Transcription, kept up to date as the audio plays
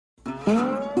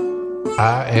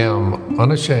I am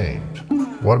unashamed.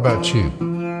 What about you?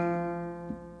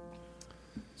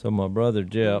 So my brother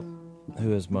Jeff,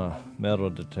 who is my metal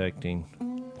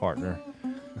detecting partner,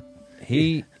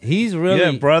 he's really...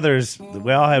 Yeah, brothers,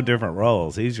 we all have different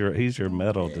roles. He's your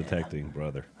metal detecting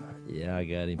brother. Yeah, I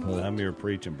got him hooked. I'm your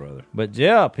preaching brother. But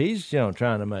Jeff, he's trying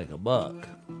to make a buck,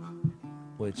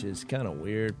 which is kind of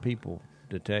weird. People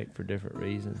detect for different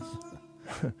reasons.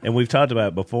 And we've talked about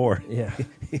it before. Yeah.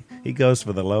 He goes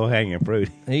for the low-hanging fruit.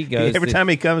 He goes Every time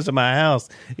he comes to my house,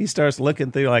 he starts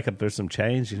looking through, like if there's some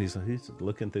change, and he's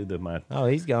looking through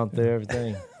he's gone through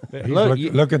everything. He's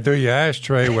looking through your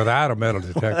ashtray without a metal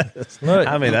detector. Look,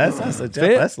 I mean,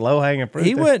 that's low-hanging fruit.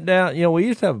 He went down, we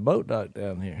used to have a boat dock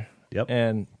down here. Yep.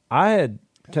 And I had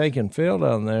taken Phil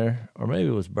down there, or maybe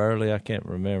it was Burley, I can't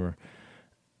remember.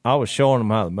 I was showing him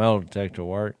how the metal detector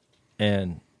worked,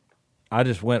 and I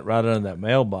just went right under that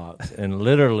mailbox, and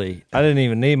literally, I didn't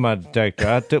even need my detector.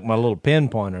 I took my little pin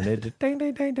pointer, and it just ding,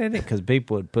 ding, ding, ding, because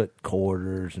people would put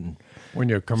quarters and when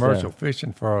you're commercial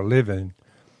fishing for a living,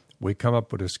 we come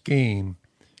up with a scheme,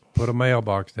 put a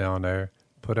mailbox down there,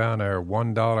 put down there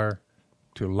 $1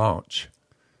 to launch.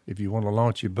 If you want to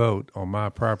launch your boat on my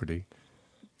property,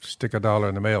 stick $1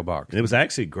 in the mailbox. It was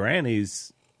actually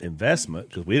Granny's investment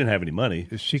because we didn't have any money.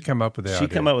 She came up with the idea.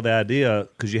 She came up with the idea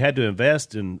because you had to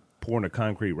invest in pouring a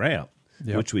concrete ramp,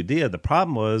 which we did. The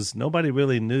problem was nobody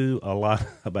really knew a lot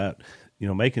about,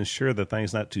 making sure the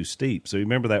thing's not too steep. So you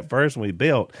remember that first one we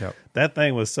built, that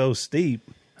thing was so steep.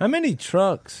 How many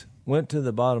trucks went to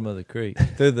the bottom of the creek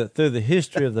through the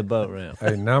history of the boat ramp?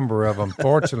 A number of them,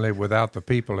 fortunately, without the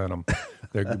people in them.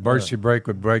 The emergency brake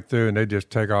would break through, and they'd just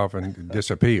take off and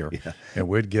disappear. Yeah. And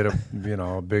we'd get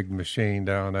a big machine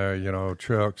down there,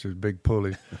 trucks, big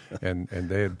pulleys, and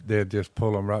they'd just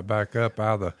pull them right back up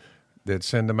out of the. They'd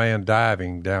send the man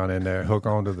diving down in there, hook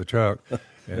onto the truck,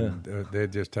 and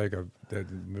they'd just take a big.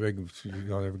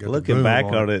 Looking back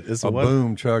on it, it's a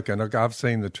boom truck, and look, I've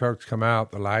seen the trucks come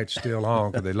out, the lights still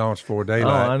on because they launched for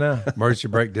daylight. Oh, I know. Emergency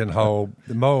brake didn't hold.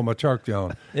 The mow of my truck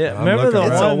on. Yeah, remember the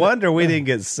one? It's a wonder we didn't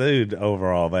get sued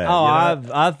over all that. Oh,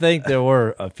 I think there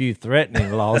were a few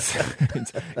threatening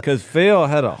lawsuits because Phil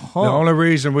had a hump. The only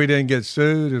reason we didn't get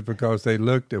sued is because they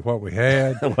looked at what we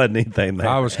had. There wasn't anything there.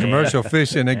 I was commercial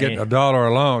fishing and getting $1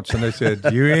 a launch, and they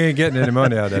said, you ain't getting any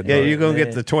money out of that. Yeah, you're going to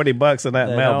get the $20 in that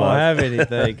they mailbox. Don't have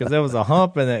anything because there was a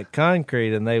hump in that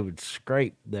concrete, and they would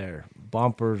scrape their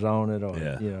bumpers on it,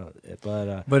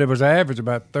 but it was average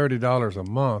about $30 a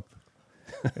month.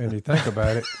 And you think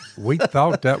about it, we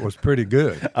thought that was pretty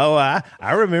good. Oh, I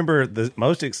remember the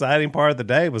most exciting part of the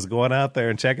day was going out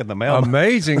there and checking the mail.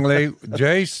 Amazingly,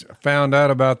 Jace found out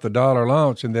about the $1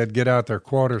 launch, and they'd get out their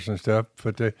quarters and stuff.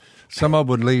 But some of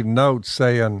them would leave notes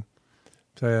saying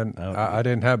I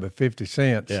didn't have but 50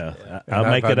 cents. Yeah, I'll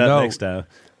make it up next time.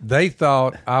 They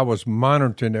thought I was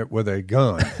monitoring it with a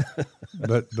gun,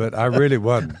 but I really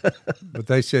wasn't. But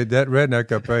they said, that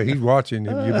redneck up there, he's watching you.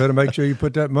 You better make sure you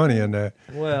put that money in there.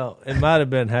 Well, it might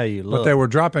have been how you look. But they were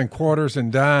dropping quarters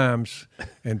and dimes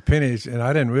and pennies, and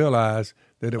I didn't realize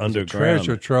that it was a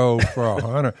treasure trove for a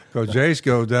hunter. Because Jace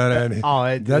goes down there,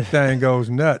 and that thing goes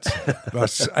nuts. A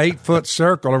 8-foot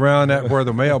circle around that where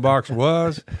the mailbox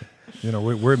was.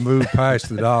 We're moved past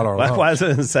the $1. Well, I was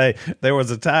going to say, there was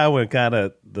a time when kind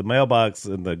of the mailbox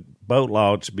and the boat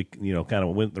launch, kind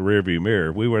of went in the rearview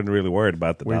mirror. We weren't really worried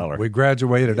about the $1. We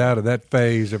graduated out of that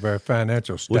phase of our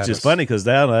financial status. Which is funny because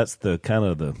now that's the kind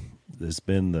of it's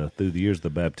been through the years,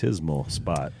 the baptismal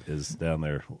spot is down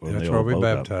there. That's where we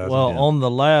baptized. Well, on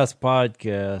the last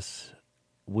podcast,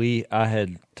 I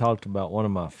had talked about one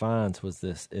of my finds was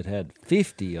this. It had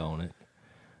 50 on it.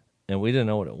 And we didn't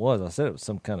know what it was. I said it was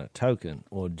some kind of token.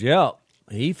 Well, Jeff,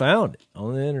 he found it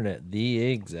on the internet, the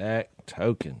exact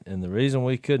token. And the reason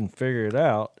we couldn't figure it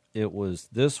out,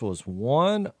 this was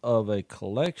one of a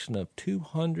collection of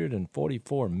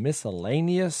 244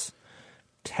 miscellaneous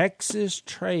Texas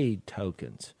trade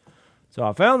tokens. So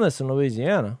I found this in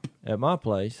Louisiana at my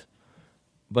place,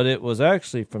 but it was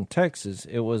actually from Texas.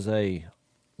 It was a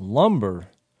lumber,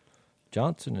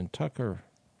 Johnson and Tucker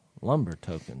lumber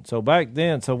token. So back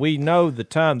then, we know the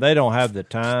time. They don't have the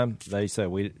time. They say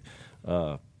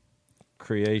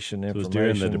creation information. It was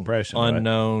during the Depression,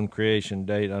 unknown, right? Creation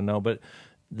date unknown. But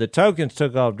the tokens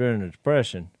took off during the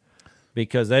Depression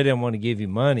because they didn't want to give you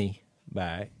money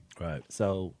back. Right.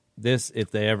 So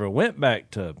if they ever went back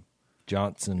to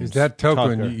Johnson, is that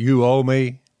token Tucker, you owe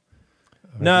me?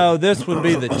 No, this would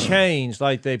be the change.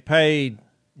 Like they paid,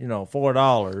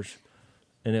 $4,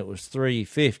 and it was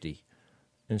 $3.50.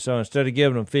 And so instead of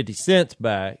giving them 50 cents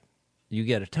back, you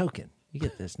get a token. You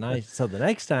get this nice. So the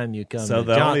next time you come, So to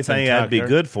the only Johnson thing I'd be Tucker-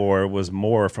 good for was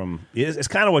more from. It's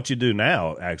kind of what you do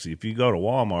now. Actually, if you go to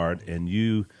Walmart and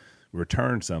you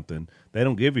return something, they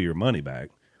don't give you your money back.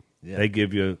 Yeah. They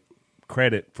give you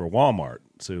credit for Walmart.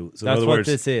 So in That's other what words,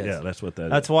 this is. Yeah, that's what that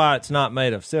That's is. why it's not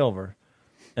made of silver.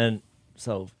 And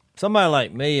so somebody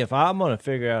like me, if I'm going to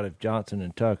figure out if Johnson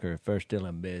and Tucker, if they're still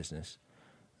in business,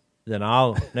 then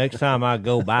I'll next time I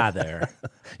go by there,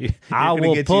 You're I gonna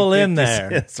will get pull you in 50 there,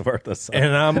 cents worth of something.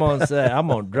 and I'm going to say, I'm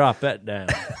going to drop that down.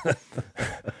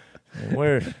 And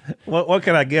What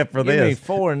can I get for give me this?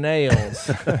 4 nails.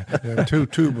 Yeah, 2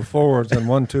 tube of 4s and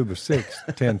 1 tube of 6,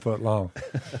 10 foot long.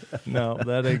 No,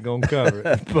 that ain't going to cover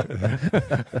it.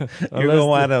 But, You're gonna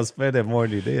wind up spending more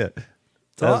than you did.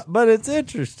 but it's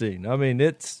interesting. I mean,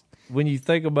 it's when you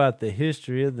think about the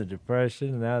history of the Depression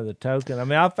and out of the token. I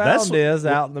mean, I found this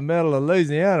out in the middle of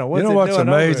Louisiana. What's You know it what's doing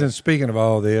over amazing, there? speaking of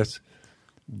all this,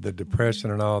 the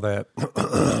Depression and all that,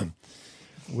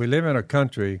 we live in a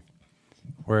country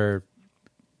where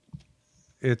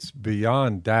it's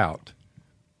beyond doubt.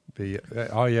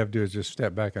 All you have to do is just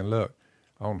step back and look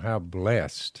on how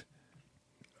blessed,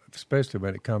 especially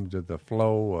when it comes to the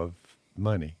flow of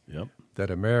money Yep. that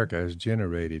America has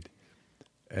generated.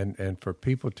 And for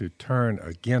people to turn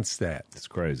against that It's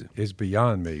crazy. is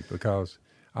beyond me because,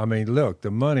 I mean, look,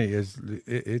 the money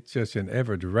it's just in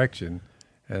every direction.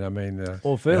 And I mean,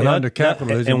 Well, Phil, and under that-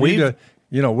 capitalism,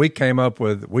 and we came up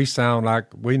with, we sound like,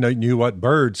 we knew what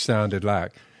birds sounded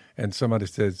like. And somebody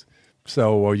says,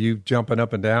 so are you jumping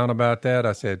up and down about that?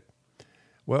 I said,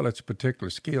 well, it's a particular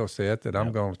skill set that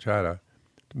I'm going to try to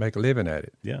make a living at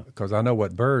it. Yeah. Because I know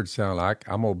what birds sound like.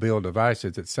 I'm going to build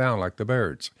devices that sound like the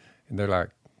birds. And they're like,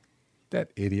 that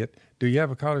idiot, do you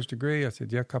have a college degree? I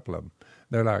said, yeah, a couple of them.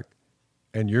 They're like,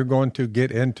 and you're going to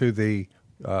get into the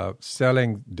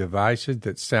selling devices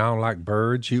that sound like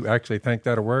birds? You actually think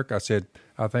that'll work? I said,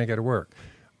 I think it'll work.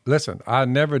 Listen, I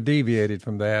never deviated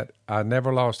from that. I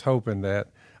never lost hope in that.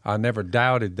 I never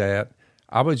doubted that.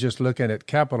 I was just looking at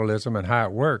capitalism and how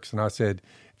it works. And I said,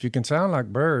 if you can sound like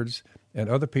birds and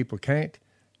other people can't,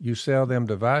 you sell them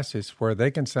devices where they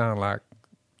can sound like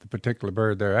the particular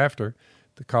bird they're after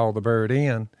to call the bird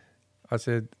in. I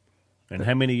said, And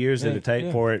how many years did it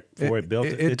take for it built?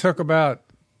 It took about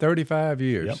 35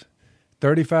 years. Yep.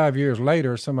 35 years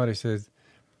later, somebody says,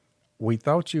 we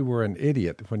thought you were an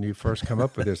idiot when you first come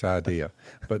up with this idea,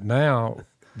 but now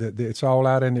it's all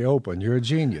out in the open. You're a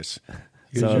genius.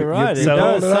 So you're right. It so-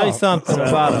 does pulled it say off. something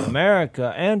about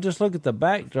America, and just look at the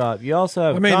backdrop. You also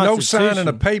have I mean, no Constitution. signing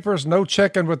of papers, no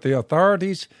checking with the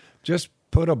authorities. Just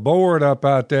put a board up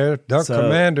out there, duck So-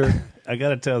 commander. I got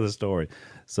to tell the story.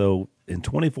 So in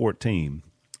 2014,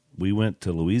 we went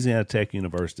to Louisiana Tech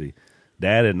University.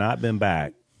 Dad had not been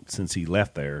back since he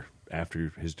left there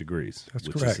after his degrees, That's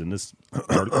which correct. is in this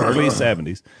early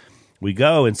 70s. We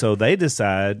go, and so they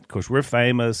decide, of course, we're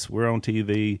famous. We're on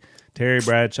TV. Terry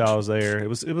Bradshaw's there. It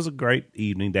was a great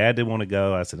evening. Dad didn't want to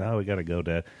go. I said, oh, we got to go,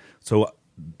 Dad. So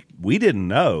we didn't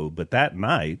know, but that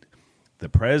night, the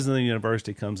president of the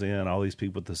university comes in, all these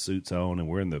people with the suits on, and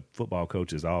we're in the football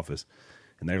coach's office.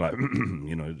 And they're like,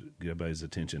 get everybody's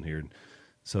attention here.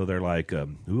 So they're like,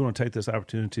 we want to take this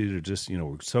opportunity to just,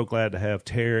 we're so glad to have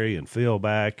Terry and Phil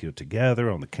back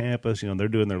together on the campus. They're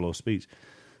doing their little speech.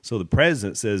 So the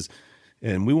president says,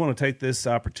 and we want to take this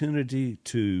opportunity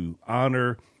to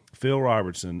honor Phil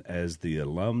Robertson as the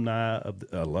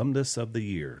alumnus of the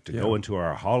year to go into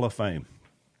our Hall of Fame.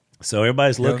 So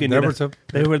everybody's looking.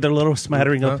 They were their little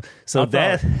smattering up. So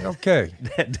Dad, Okay.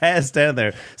 Dad's standing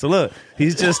there. So look,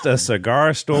 he's just a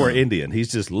cigar store Indian.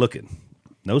 He's just looking,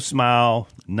 no smile,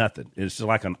 nothing. It's just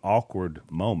like an awkward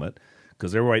moment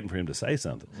because they're waiting for him to say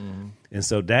something. Mm-hmm. And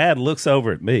so Dad looks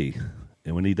over at me,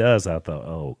 and when he does, I thought,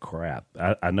 oh crap,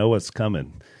 I know what's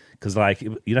coming because like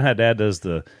you know how Dad does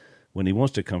when he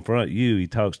wants to confront you, he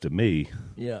talks to me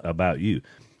about you.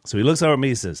 So he looks over at me,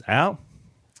 and says, Al,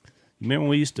 you remember when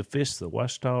we used to fish the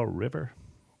Washita River?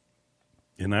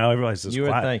 And now everybody's just You were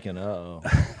quiet. thinking, uh-oh.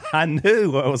 I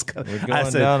knew what was coming. We're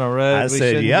going down a road I we said,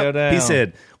 shouldn't yep. go down. He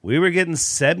said, we were getting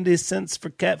 70 cents for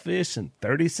catfish and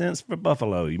 30 cents for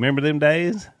buffalo. You remember them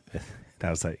days? And I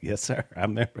was like, yes, sir, I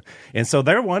remember. And so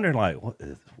they're wondering, like,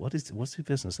 what's he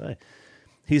fixing to say?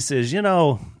 He says,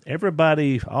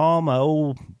 everybody, all my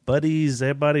old buddies,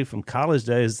 everybody from college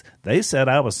days, they said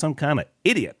I was some kind of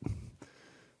idiot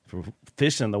for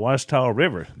fishing the Washita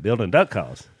River, building duck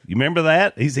calls. You remember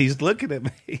that? He's looking at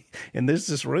me, and there's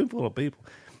this room full of people.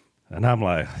 And I'm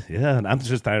like, yeah, and I'm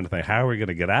just trying to think, how are we going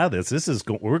to get out of this?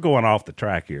 We're going off the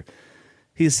track here.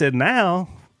 He said, now,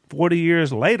 40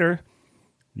 years later,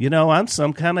 I'm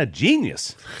some kind of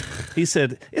genius. He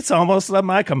said, it's almost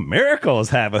like a miracle is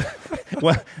happening.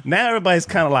 Well, now everybody's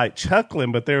kind of like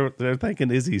chuckling, but they're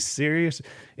thinking, is he serious?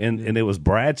 And it was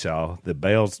Bradshaw that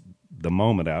bails the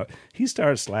moment out. He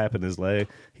started slapping his leg.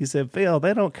 He said, Phil,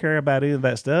 they don't care about any of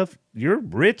that stuff. You're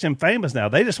rich and famous now.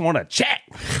 They just want to chat.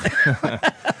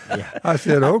 I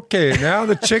said, okay, now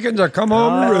the chickens are come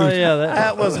home to roost. Yeah,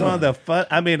 That was one of the fun.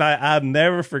 I mean, I'll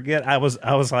never forget. I was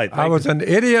like, I was an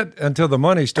idiot until the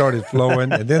money started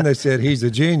flowing, and then they said he's a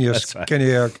genius. Right. Can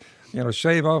you,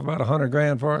 shave off about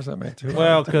 $100,000 for us? I mean,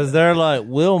 well, because they're like,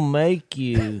 we'll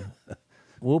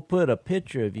put a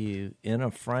picture of you in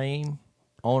a frame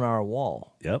on our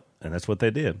wall. Yep, and that's what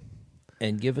they did.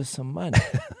 And give us some money.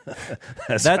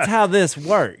 That's how this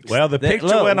works. Well, the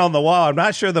picture went on the wall. I'm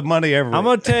not sure the money ever. I'm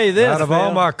going to tell you this. Out of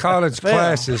all my college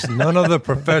classes, none of the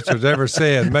professors ever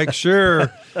said, make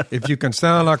sure if you can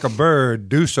sound like a bird,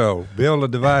 do so. Build a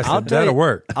device that'll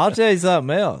work. I'll tell you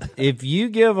something else. If you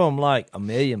give them like $1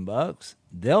 million,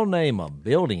 they'll name a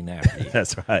building after you.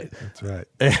 That's right. That's right.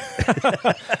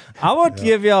 I want to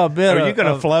give y'all a bit Are you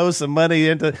going to flow some money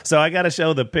into? So I got to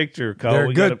show the picture, Cole.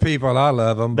 They're good people. I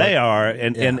love them. They are.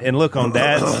 And look, on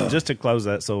Dad's, just to close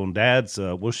that, so on Dad's,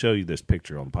 we'll show you this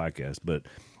picture on the podcast, but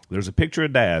there's a picture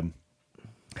of Dad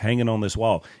hanging on this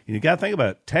wall. And you got to think about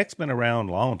it. Tech's been around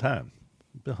a long time,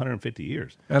 150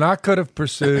 years. And I could have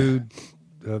pursued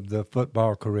the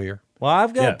football career. Well,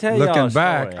 I've got to tell you, looking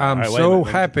back, I'm so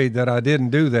happy that I didn't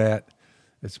do that.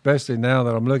 Especially now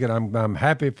that I'm looking, I'm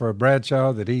happy for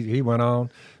Bradshaw that he went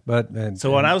on,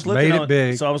 so when I was looking made it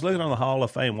big. So I was looking on the Hall of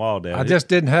Fame wall, Dad. I just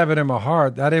didn't have it in my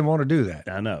heart. I didn't want to do that.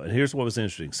 I know. And here's what was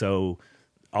interesting. So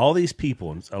all these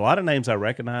people, a lot of names I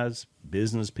recognize,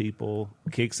 business people,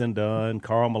 Kicks and Dunn,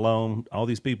 Carl Malone, all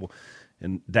these people,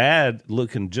 and Dad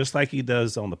looking just like he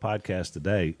does on the podcast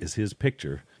today is his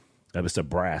picture. It's a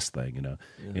brass thing,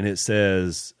 and it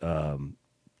says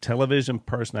television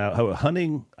personality,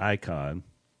 hunting icon,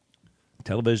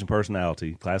 television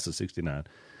personality, class of 69,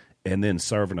 and then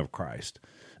servant of Christ,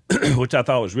 which I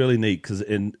thought was really neat because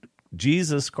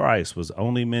Jesus Christ was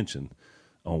only mentioned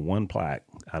on one plaque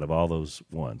out of all those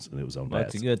ones, and it was on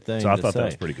Dad's. That's a good thing. So I thought that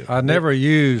was pretty good. I never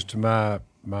used my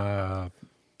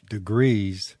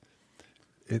degrees.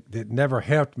 It never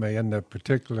helped me in the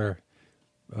particular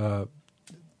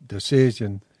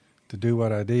decision to do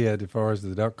what I did as far as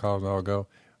the duck calls all go.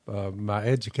 My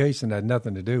education had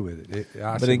nothing to do with it.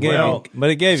 But it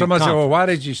gave someone you said, well, why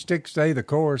did you stay the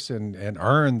course and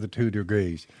earn the 2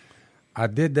 degrees? I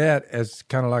did that as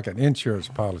kind of like an insurance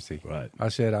policy. Right. I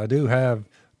said, I do have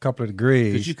a couple of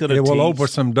degrees. You it will open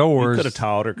some doors. You could have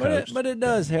taught or coached. But it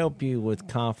does help you with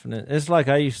confidence. It's like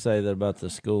I used to say that about the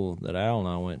school that Al and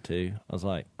I went to. I was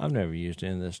like, I've never used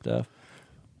any of this stuff.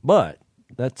 But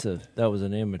that was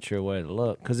an immature way to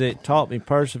look because it taught me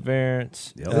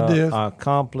perseverance. Yep. It did. I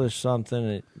accomplished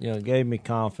something. It gave me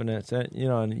confidence.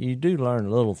 And you do learn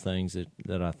little things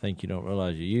that I think you don't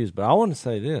realize you use. But I want to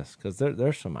say this because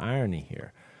there's some irony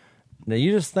here. Now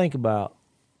you just think about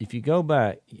if you go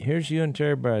back. Here's you and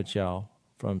Terry Bradshaw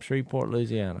from Shreveport,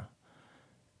 Louisiana,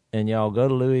 and y'all go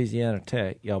to Louisiana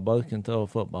Tech. Y'all both can throw a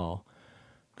football.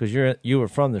 Because you were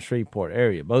from the Shreveport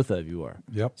area, both of you were.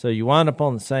 Yep. So you wind up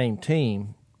on the same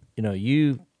team.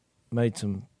 You made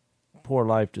some poor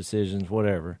life decisions,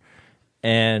 whatever,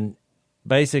 and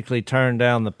basically turned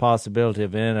down the possibility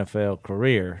of an NFL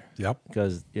career. Yep.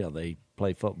 Because they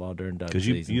play football during duck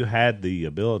season. Because you had the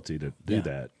ability to do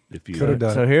that if you could have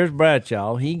done. So here's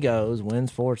Bradshaw. He goes, wins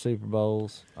 4 Super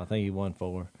Bowls. I think he won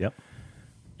 4. Yep.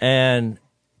 And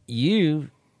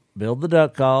you build the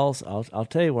duck calls. I'll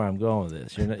tell you where I'm going with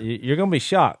this. You're going to be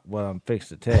shocked what I'm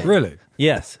fixing to tell you. Really?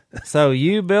 Yes. So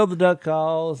you build the duck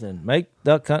calls and make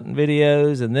duck hunting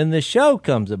videos, and then this show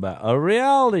comes about, a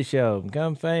reality show,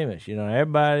 become famous.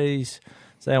 Everybody's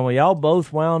saying, well, y'all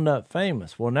both wound up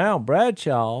famous. Well, now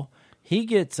Bradshaw, he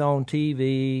gets on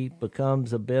TV,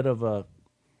 becomes a bit of a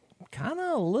kind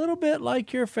of a little bit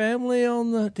like your family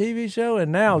on the TV show.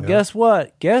 And now, Guess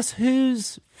what? Guess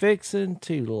who's fixing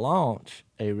to launch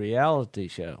a reality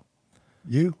show?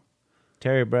 You?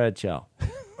 Terry Bradshaw.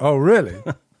 Oh, really?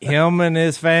 Him and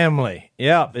his family.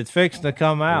 Yep, it's fixing to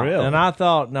come out. Really? And I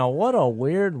thought, now what a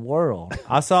weird world.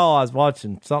 I was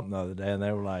watching something the other day, and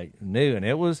they were like, new, and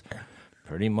it was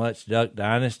pretty much Duck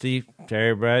Dynasty,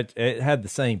 Terry Bradshaw. It had the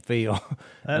same feel.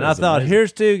 And I thought, amazing.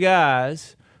 Here's 2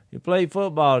 guys who played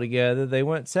football together. They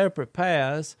went separate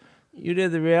paths. You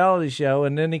did the reality show,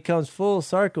 and then he comes full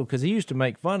circle because he used to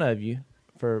make fun of you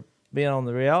for being on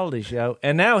the reality show,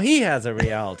 and now he has a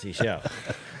reality show.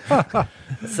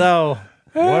 So,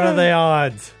 what are the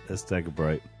odds? Let's take a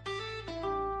break.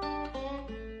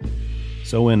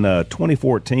 So in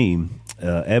 2014,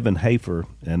 Evan Hafer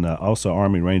and also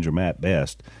Army Ranger Matt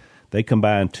Best, they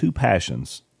combined two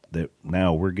passions that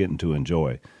now we're getting to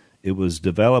enjoy. It was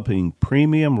developing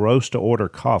premium roast-to-order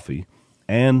coffee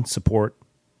and support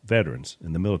veterans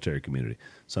in the military community,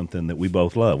 something that we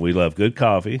both love. We love good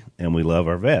coffee, and we love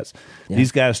our vets. Yeah.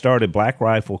 These guys started Black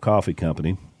Rifle Coffee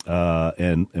Company,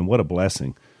 and what a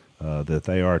blessing that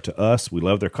they are to us. We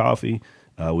love their coffee.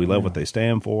 We love what they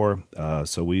stand for,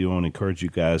 so we want to encourage you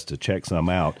guys to check some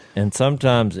out. And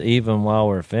sometimes, even while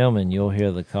we're filming, you'll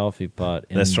hear the coffee pot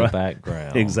in the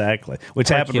background. Exactly, which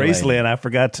happened recently, and I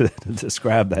forgot to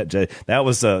describe that, Jay. That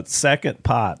was a second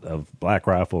pot of Black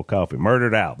Rifle coffee,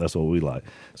 murdered out. That's what we like.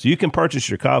 So you can purchase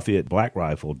your coffee at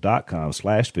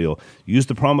blackrifle.com/Phil. Use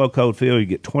the promo code Phil. You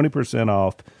get 20%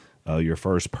 off your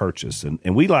first purchase.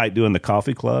 And we like doing the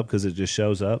coffee club because it just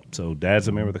shows up. So Dad's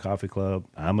a member of the coffee club.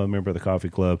 I'm a member of the coffee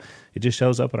club. It just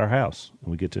shows up at our house,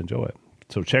 and we get to enjoy it.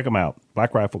 So check them out,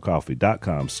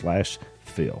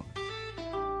 blackriflecoffee.com/Phil.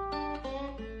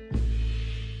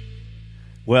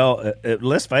 Well,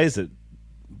 let's face it,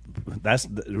 that's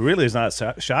really is not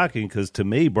shocking because to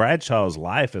me, Bradshaw's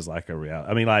life is like a reality.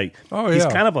 I mean, like he's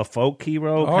kind of a folk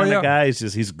hero kind of guy.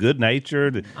 He's good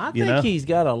natured. I think he's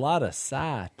got a lot of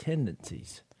psi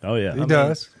tendencies. Oh yeah, he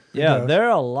does. Yeah, they're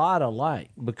a lot alike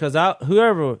because I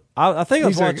think I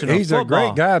was watching a football. He's a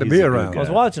great guy to be around. I was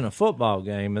watching a football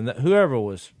game, and whoever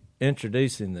was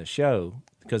introducing the show,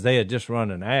 because they had just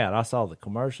run an ad, I saw the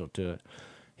commercial to it.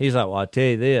 He's like, "Well, I tell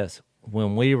you this: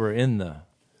 when we were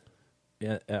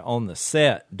on the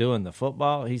set doing the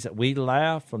football, he said we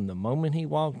laughed from the moment he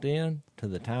walked in to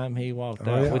the time he walked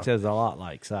out, which is a lot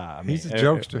like Si. I mean, he's a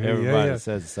jokester. Everybody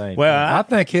says the same. Well,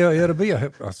 thing. I think it'll be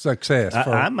a success.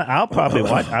 I'll probably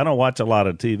watch. I don't watch a lot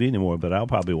of TV anymore, but I'll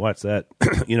probably watch that.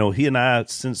 He and I,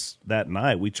 since that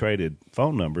night, we traded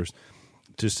phone numbers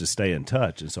just to stay in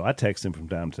touch, and so I text him from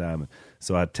time to time.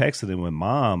 So I texted him when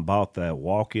Mom bought that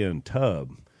walk-in tub.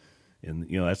 And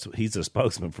he's a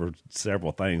spokesman for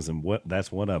several things, and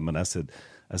that's one of them. And I said,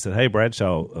 hey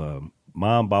Bradshaw,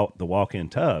 Mom bought the walk-in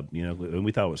tub, and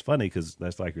we thought it was funny because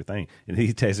that's like your thing. And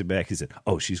he texted back, he said,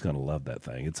 "Oh, she's going to love that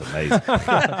thing. It's amazing."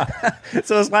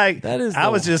 So it's like I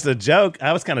was just a joke.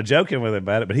 I was kind of joking with him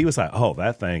about it, but he was like, "Oh,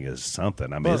 that thing is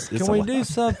something." I mean, can we do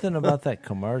something about that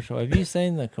commercial? Have you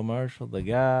seen the commercial? The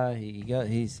guy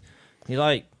he's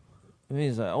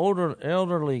an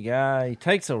elderly guy. He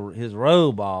takes his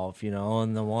robe off,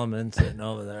 and the woman sitting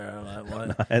over there. I'm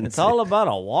like, what? It's all about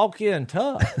a walk-in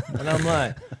tub. And I'm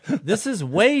like, this is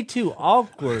way too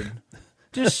awkward.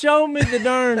 Just show me the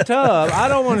darn tub. I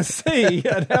don't want to see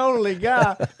an elderly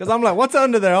guy because I'm like, what's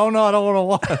under there? Oh, no, I don't want to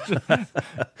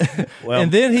watch. And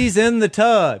then he's in the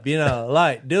tub,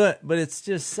 do it. But it's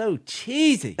just so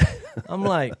cheesy. I'm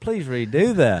like, please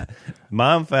redo that.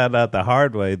 Mom found out the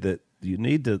hard way that you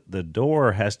need the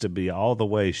door has to be all the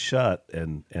way shut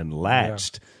and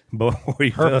latched. Yeah.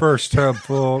 Her first tub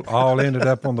full all ended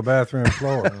up on the bathroom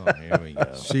floor. Oh, here we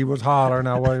go. She was hollering.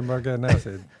 I waited about getting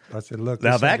that. I said, look.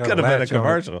 Now that could have been a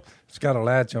commercial. It's got a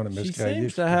latch on it, Miss K. She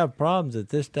seems to have problems at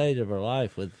this stage of her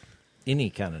life with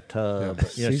any kind of tub.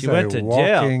 Yeah. She went to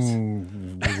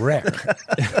walking wreck.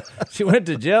 She went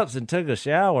to Jelps and took a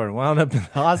shower and wound up in the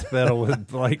hospital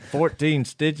with like 14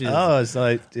 stitches. Oh, it's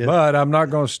like. Yeah. But I'm not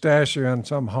going to stash her in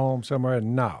some home somewhere.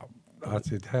 No. I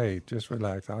said, hey, just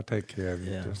relax. I'll take care of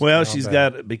you. Yeah. Well, she's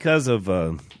got, because of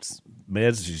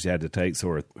meds she's had to take,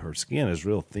 so her skin is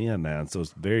real thin now, and so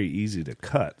it's very easy to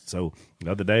cut. So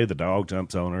the other day, the dog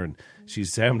jumps on her, and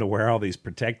she's having to wear all these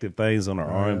protective things on her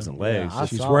arms and legs. Yeah,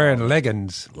 she's wearing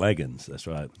leggings. Leggings, that's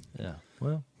right. Yeah.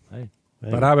 Well, hey.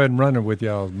 But I've been running with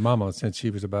y'all's mama since she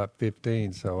was about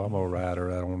 15, so I'm going to ride her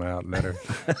right on out and let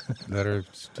her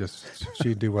just,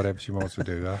 she do whatever she wants to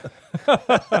do.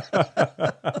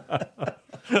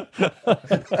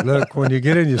 Look, when you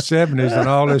get in your 70s and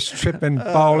all this tripping,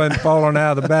 falling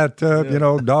out of the bathtub,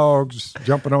 dogs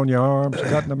jumping on your arms,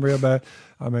 cutting them real bad.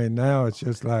 I mean, now it's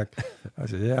just like, I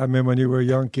said, yeah, I remember when you were a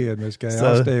young kid, Miss Kay.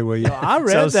 I'll stay with you. I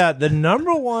read that the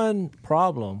number one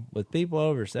problem with people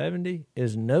over 70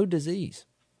 is no disease.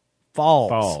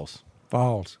 Falls.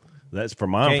 That's for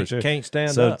Mom for sure. Can't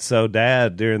stand up. So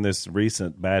Dad, during this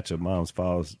recent batch of Mom's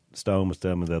falls, Stone was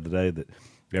telling me the other day that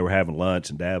they were having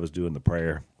lunch and Dad was doing the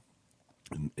prayer.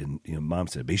 And Mom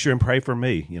said, be sure and pray for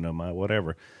me, my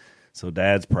whatever. So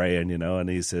Dad's praying, and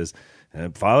he says,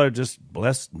 Father, just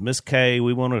bless Miss Kay.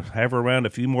 We want to have her around a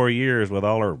few more years with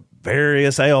all her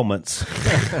various ailments.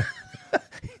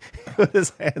 With his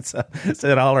hands up,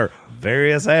 said all her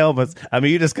various ailments. I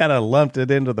mean, you just kind of lumped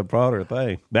it into the broader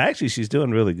thing. But actually, she's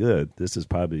doing really good. This is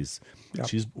probably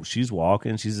she's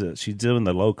walking. She's doing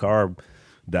the low carb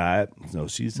diet. So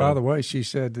she's By the way, she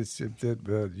said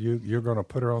that you're going to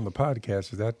put her on the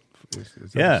podcast. Is that?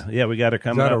 Yeah, we got her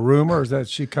coming up. Is that a rumor, or is that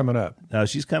she coming up?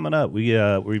 She's coming up.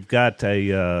 We've got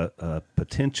a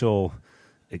potential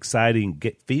exciting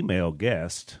female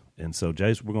guest, and so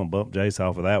Jace, we're going to bump Jace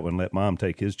off of that one. Let Mom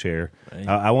take his chair.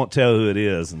 I won't tell who it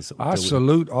is. And so, I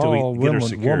salute all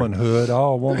womanhood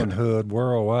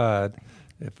worldwide.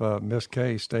 If Miss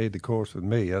K stayed the course with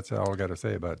me, that's all I got to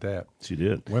say about that. She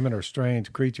did. Women are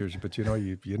strange creatures, but you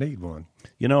need one.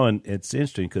 And it's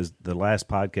interesting because the last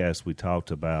podcast we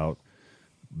talked about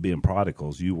being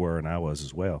prodigals. You were, and I was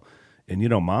as well. And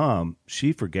Mom,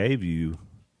 she forgave you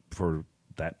for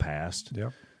that past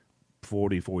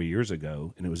 44 years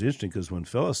ago, and it was interesting because when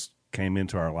Phyllis came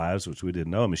into our lives, which we didn't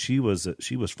know, I mean, she was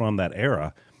from that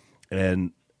era,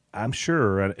 and I'm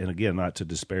sure, and again, not to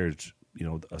disparage.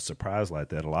 A surprise like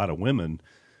that, a lot of women,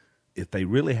 if they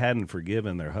really hadn't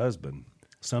forgiven their husband,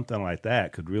 something like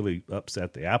that could really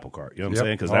upset the apple cart. You know what I'm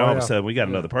saying? Because now all of a sudden we got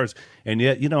another person. And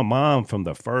yet, Mom, from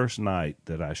the first night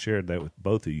that I shared that with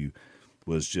both of you,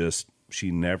 was just,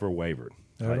 she never wavered.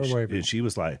 And she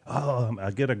was like, oh,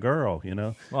 I get a girl,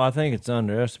 Well, I think it's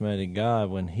underestimated God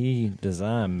when he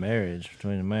designed marriage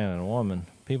between a man and a woman.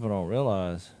 People don't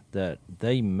realize that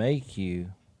they make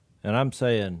you, and I'm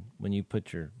saying when you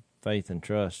put your faith and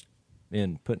trust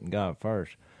in putting God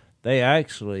first, they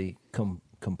actually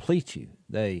complete you.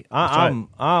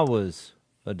 I was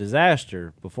a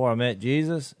disaster before I met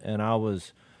Jesus, and I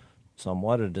was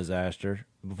somewhat a disaster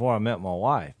before I met my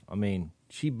wife. I mean,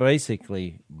 she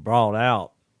basically brought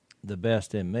out the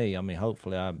best in me. I mean,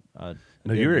 hopefully I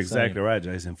No, you're exactly right,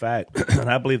 Jason. In fact,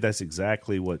 I believe that's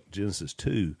exactly what Genesis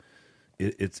 2,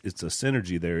 it's a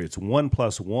synergy there. It's 1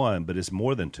 + 1, but it's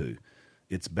more than 2.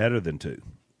 It's better than 2.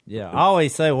 Yeah, I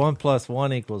always say 1 +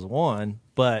 1 = 1,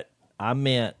 but I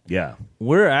meant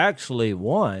we're actually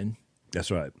one.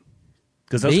 That's right.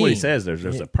 Because that's what he says.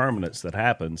 There's a permanence that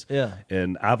happens. Yeah.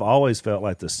 And I've always felt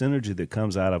like the synergy that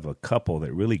comes out of a couple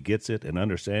that really gets it and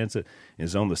understands it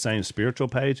is on the same spiritual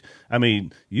page. I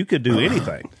mean, you could do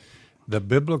anything. The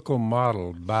biblical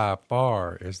model by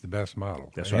far is the best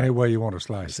model. That's right. Any way you want to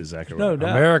slice it. That's exactly right. No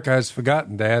doubt. America has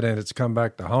forgotten that, and it's come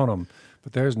back to haunt them.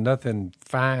 But there's nothing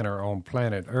finer on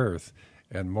planet Earth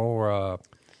and more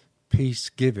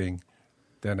peace-giving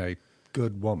than a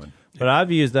good woman. But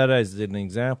I've used that as an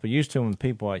example. When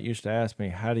people used to ask me,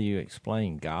 how do you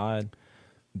explain God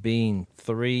being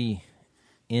 3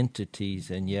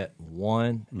 entities and yet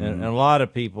one? Mm-hmm. And a lot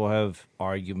of people have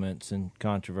arguments and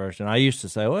controversy. And I used to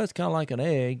say, well, it's kind of like an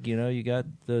egg. You got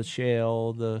the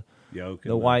shell, the yolk,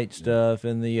 the white stuff,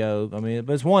 and the yolk. I mean,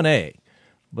 but it's one egg.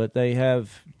 But they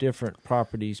have different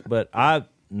properties. But I've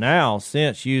now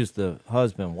since used the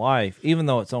husband-wife, even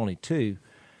though it's only 2,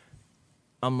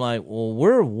 I'm like, well,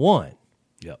 we're one.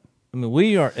 Yep. I mean,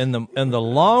 we are, and the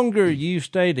longer you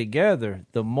stay together,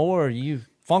 the more you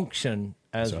function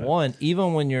as one,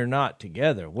 even when you're not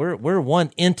together. We're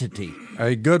one entity.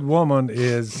 A good woman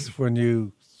is when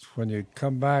you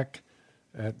come back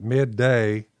at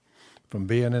midday from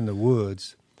being in the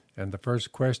woods, and the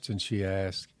first question she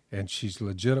asks, and she's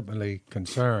legitimately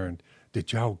concerned,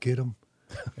 did y'all get them?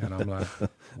 And I'm like,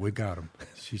 we got them.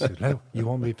 She said, hey, you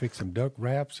want me to fix some duck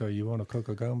wraps or you want to cook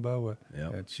a gumbo?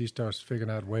 Yep. And she starts figuring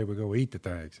out a way we go eat the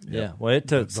things. Yeah, well, it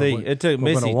took Missy 20 years.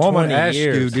 When a woman asks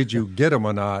you, did you get them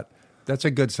or not, that's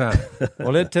a good sign.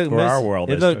 Well, it took Missy, our world,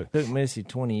 it took Missy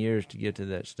 20 years to get to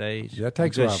that stage. Yeah, that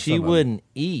takes a while. She wouldn't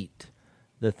eat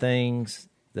the things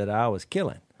that I was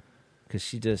killing because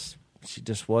she just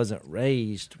wasn't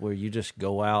raised where you just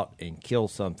go out and kill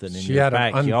something in your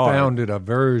backyard. She had an unfounded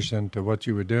aversion to what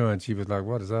you were doing. She was like,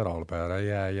 what is that all about?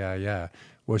 Yeah.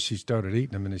 Well, she started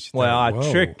eating them, and she I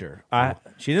tricked her.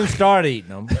 She didn't start eating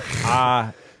them.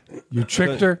 You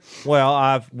tricked her? Well,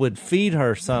 I would feed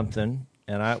her something,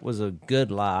 and it was a good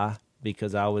lie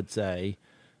because I would say,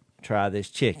 try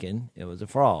this chicken. It was a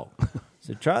frog.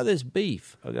 So try this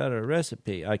beef. I got a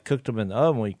recipe. I cooked them in the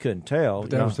oven when you couldn't tell.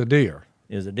 But that was a deer.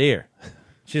 It was a deer.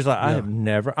 She's like, I have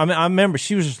never. I mean, I remember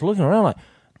she was just looking around like,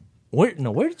 where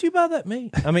did you buy that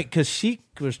meat? I mean, because she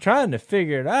was trying to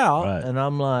figure it out, right. And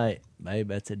I'm like, babe,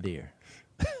 that's a deer.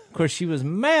 Of course, she was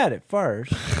mad at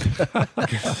first.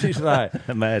 She's like,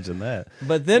 imagine that.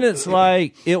 But then it's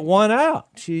like it won out.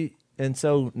 And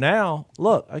so now,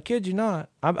 look, I kid you not,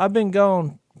 I've been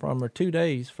gone from her 2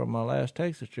 days from my last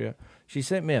Texas trip. She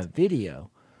sent me a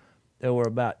video. There were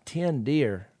about 10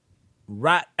 deer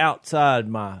right outside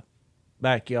my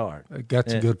backyard.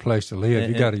 That's a good place to live.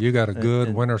 You got a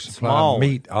good winter supply of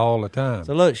meat all the time.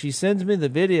 So look, she sends me the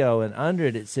video, and under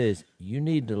it says, "You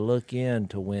need to look in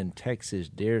to when Texas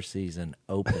deer season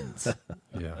opens."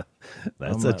 Yeah.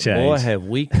 That's I'm a like, change. Boy, have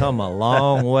we come a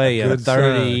long way in Good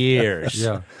 30 sign. years.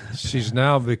 Yeah. She's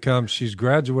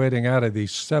graduating out of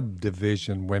these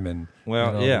subdivision women.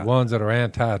 Well, The ones that are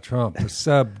anti-Trump, the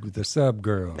sub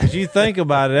girls. You think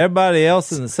about it, everybody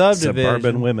else in the subdivision,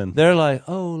 Suburban women. they're like,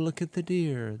 oh, look at the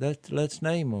deer. Let's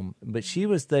name them. But she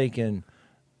was thinking,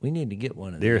 we need to get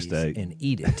one of Deer these steak. and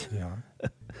eat it. Yeah.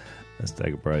 Let's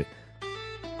take a break.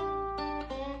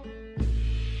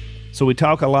 So we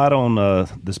talk a lot on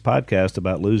this podcast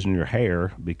about losing your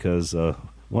hair because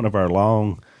one of our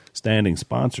long-standing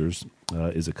sponsors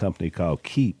is a company called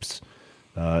Keeps.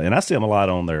 And I see them a lot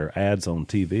on their ads on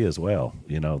TV as well.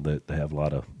 That they have a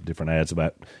lot of different ads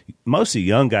about mostly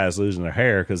young guys losing their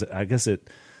hair because I guess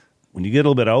when you get a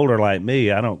little bit older like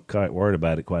me, I don't quite worry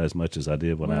about it quite as much as I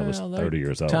did when I was 30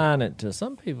 years old. Tying it to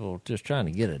some people just trying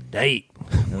to get a date.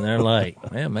 And they're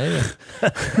like, man, maybe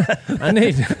I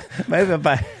need to. Maybe if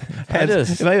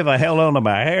I held on to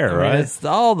my hair, right? It's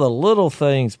all the little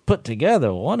things put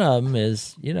together. One of them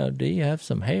is, do you have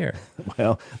some hair?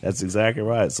 Well, that's exactly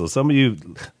right. So some of you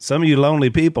lonely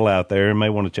people out there may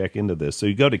want to check into this. So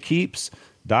you go to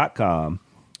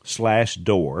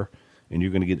keeps.com/door, and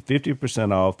you're going to get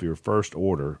 50% off your first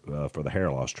order for the hair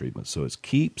loss treatment. So it's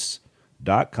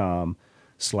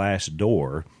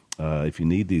keeps.com/door if you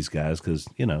need these guys because,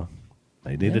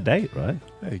 they need a date, right?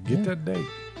 Hey, get that date.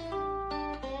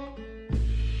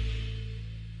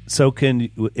 So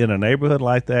in a neighborhood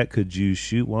like that, could you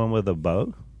shoot one with a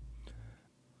bow?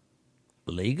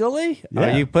 Legally?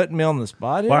 Yeah. Are you putting me on the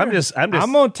spot here? Well, I'm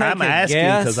gonna take I'm a asking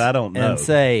guess 'cause I don't know. and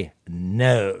say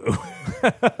no.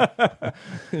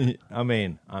 I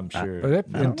mean, I'm sure. But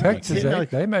in Texas,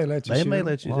 they may let you shoot. They may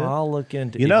let you Well, do it. I'll look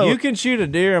into it. You If know- you can shoot a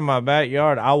deer in my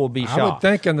backyard, I will be I shocked. would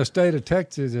think in the state of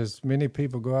Texas, as many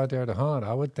people go out there to hunt,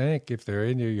 I would think if they're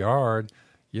in your yard,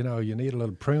 you need a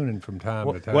little pruning from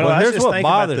time to time. Well, I was here's just what thinking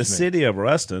about bothers the me. city of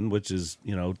Ruston, which is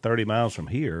 30 miles from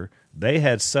here. They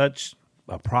had such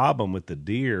a problem with the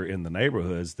deer in the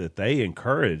neighborhoods that they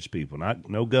encourage people,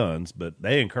 no guns, but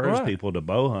they encourage Right. people to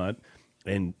bow hunt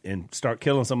and start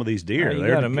killing some of these deer. Now, you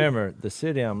They're- got to remember, the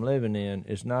city I'm living in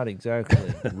is not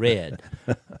exactly red.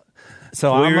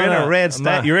 So well, I'm you're in gonna- a red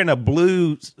state. You're in a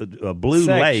blue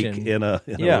lake section. in a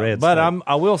yeah, red but state.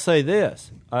 I will say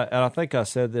this, and I think I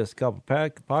said this a couple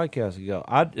podcasts ago.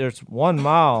 There's 1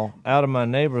 mile out of my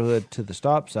neighborhood to the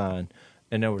stop sign,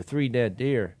 and there were 3 dead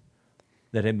deer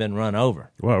that had been run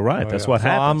over. Well, right. That's what So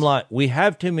happens. I'm like, we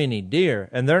have too many deer,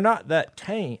 and they're not that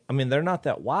tame. I mean, they're not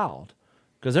that wild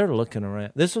because they're looking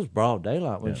around. This was broad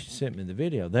daylight when she sent me the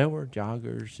video. There were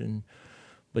joggers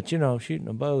but shooting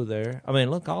a bow there. I mean,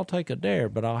 look, I'll take a dare,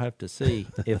 but I'll have to see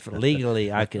if legally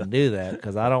I can do that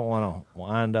because I don't want to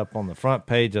wind up on the front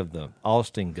page of the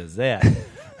Austin Gazette.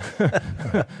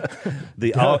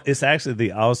 It's actually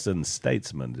the Austin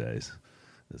Statesman Days.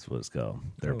 That's what it's called.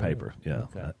 Their paper. Yeah,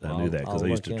 Okay. I knew that because I I'll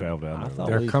used to look in. travel down I there. thought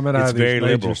They're coming out It's of these very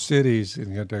major liberal. cities,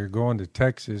 and they're going to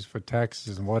Texas for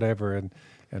taxes and whatever, and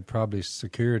probably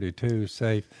security too,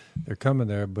 safe. They're coming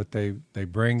there, but they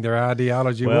bring their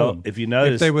ideology Well, with them. if you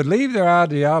notice- if they would leave their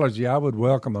ideology, I would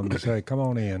welcome them to say, "Come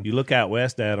on in." You look out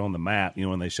west at on the map,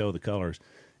 when they show the colors,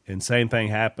 and same thing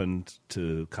happened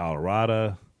to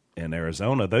Colorado and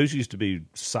Arizona. Those used to be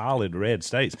solid red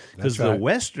states because That's the right.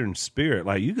 Western spirit,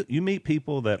 like you meet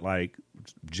people that like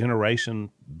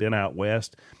generation been out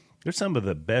west. They're some of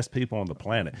the best people on the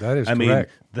planet. That is I mean,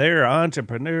 correct. they're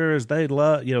entrepreneurs. They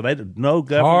love, they no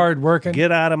government. Hard working.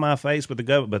 Get out of my face with the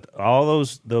government. But all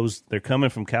those they're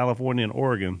coming from California and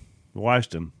Oregon,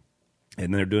 Washington,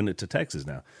 and they're doing it to Texas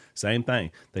now. Same thing.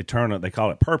 They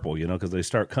call it purple, because they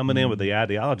start coming in with the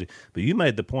ideology. But you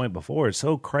made the point before. It's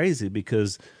so crazy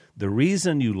because the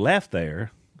reason you left there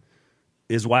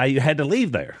is why you had to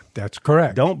leave there. That's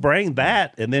correct. Don't bring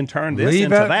that and then turn this into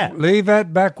that. Leave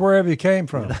that back wherever you came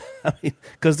from.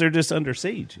 Because they're just under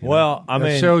siege. Well, I That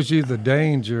mean, shows you the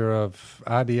danger of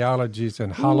ideologies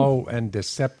and hollow and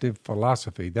deceptive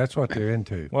philosophy. That's what they're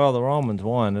into. well, the Romans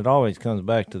 1, it always comes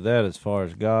back to that as far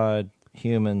as God,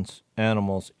 humans,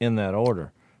 animals, in that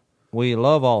order. We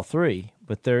love all three,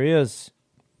 but there's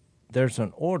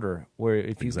an order where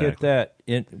if you get Exactly. that,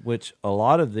 in which a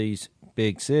lot of these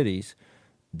big cities,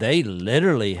 they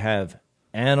literally have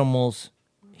animals,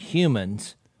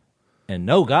 humans, and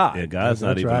no God. Yeah, God's not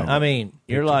That's even. right. on I it. mean,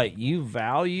 you're like, you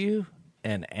value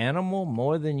an animal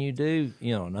more than you do,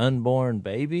 an unborn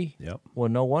baby. Yep. Well,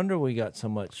 no wonder we got so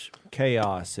much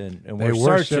chaos, and They we're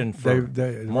searching for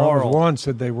Romans moral. 1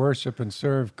 said they worship and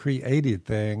serve created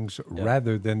things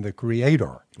rather than the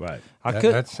creator. right.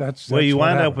 That's Well, you what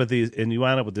wind up happened. with these, and you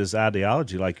wind up with this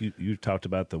ideology, like you talked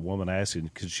about the woman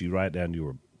asking, could she write down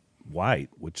your white,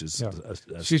 which is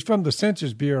she's from the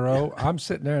Census Bureau. I'm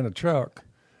sitting there in a truck,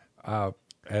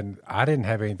 and I didn't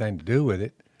have anything to do with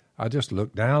it. I just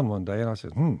looked down one day and I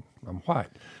said, I'm white.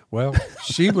 Well,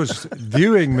 she was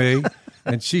viewing me,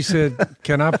 and she said,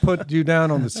 "Can I put you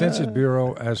down on the Census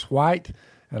Bureau as white?"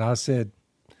 And I said,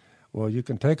 "Well, you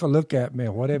can take a look at me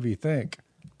and whatever you think."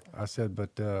 I said, "But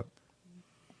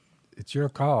it's your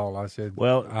call." I said,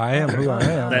 "Well, I am who I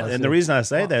am." And the reason I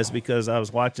say that is because I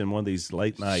was watching one of these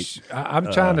late night.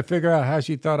 I'm trying to figure out how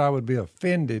she thought I would be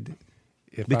offended.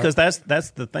 Because that's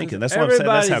the thinking. That's what I'm saying.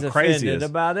 That's how crazy it is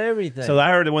about everything. So I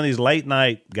heard one of these late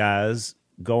night guys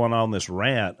going on this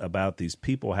rant about these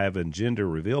people having gender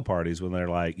reveal parties when they're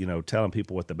like, telling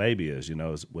people what the baby is,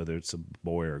 whether it's a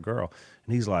boy or a girl.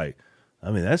 And he's like, I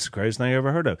mean, that's the craziest thing I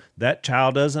ever heard of. That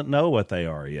child doesn't know what they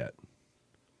are yet.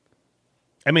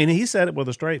 I mean, he said it with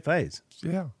a straight face.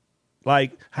 Yeah.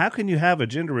 Like, how can you have a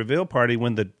gender reveal party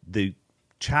when the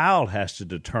child has to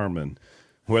determine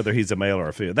whether he's a male or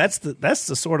a female? That's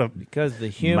the sort of because the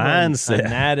human mindset.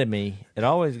 Anatomy. It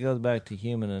always goes back to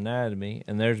human anatomy,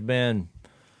 and there's been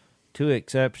 2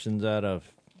 exceptions out of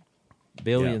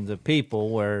billions of people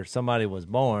where somebody was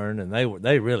born and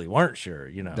they really weren't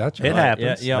sure. That's right. It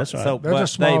happens. Yeah, that's right. So, there's a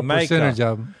small percentage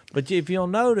of them. But if you'll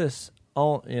notice,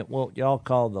 what y'all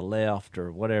call the left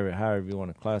or whatever, however you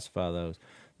want to classify those,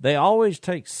 they always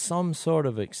take some sort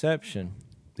of exception.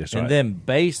 That's and right. then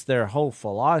base their whole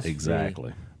philosophy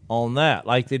on that,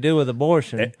 like they do with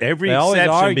abortion. Every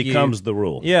exception becomes the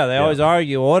rule. Yeah, they always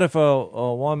argue, what if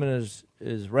a woman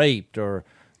is raped, or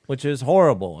which is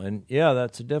horrible, and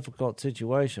that's a difficult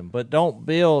situation. But don't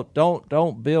build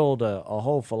a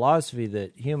whole philosophy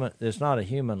that it's not a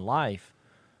human life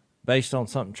based on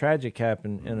something tragic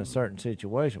happened in a certain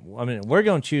situation. I mean, we're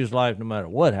going to choose life no matter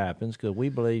what happens because we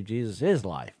believe Jesus is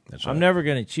life. That's right. I'm never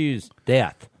going to choose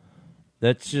death.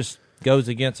 That just goes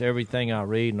against everything I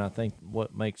read, and I think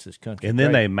what makes this country And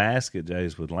then great. they mask it,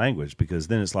 Jays, with language, because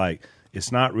then it's like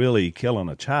it's not really killing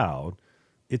a child.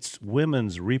 It's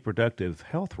women's reproductive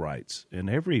health rights, and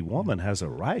every woman has a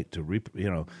right to,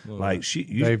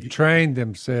 they've trained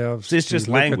themselves. It's just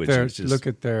language. Look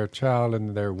at their child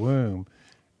in their womb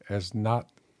as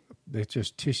not. It's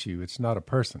just tissue. It's not a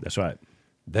person. That's right.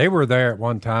 They were there at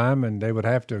one time, and they would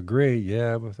have to agree.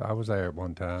 Yeah, I was there at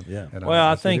one time. Yeah. And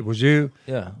I said, think it was you.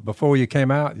 Yeah. Before you came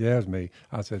out, yeah, it was me.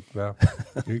 I said, well,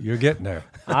 you're getting there.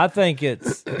 I think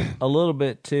it's a little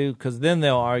bit too, because then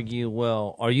they'll argue,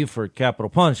 well, are you for capital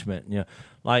punishment?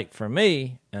 Like for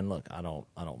me, and look, I don't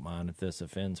mind if this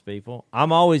offends people.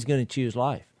 I'm always going to choose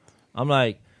life. I'm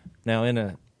like, now in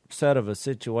a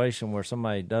situation where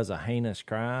somebody does a heinous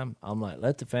crime, I'm like,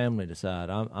 let the family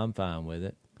decide. I'm fine with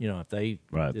it.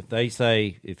 If they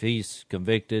say if he's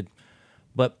convicted,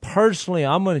 but personally,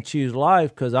 I'm going to choose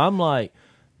life because I'm like,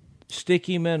 stick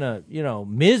him in a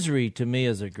misery to me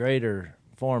is a greater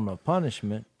form of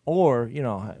punishment, or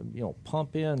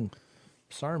pump in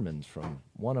sermons from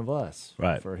one of us,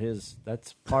 right? For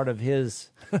that's part of his.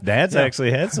 Dad's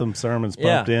actually had some sermons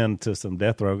pumped into some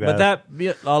death row guys,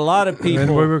 but a lot of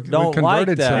people don't like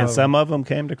that, and some of them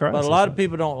came to Christ. But a lot of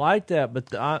people don't like that.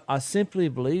 But I simply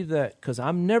believe that because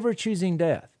I'm never choosing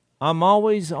death. I'm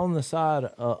always on the side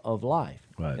of life,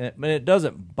 right? And it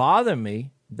doesn't bother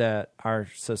me that our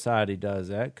society does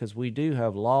that because we do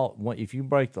have law. If you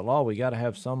break the law, we got to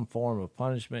have some form of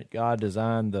punishment. God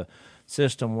designed the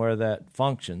system where that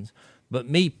functions. But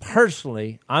me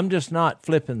personally, I'm just not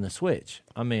flipping the switch.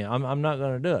 I mean, I'm not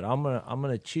going to do it. I'm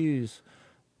going to choose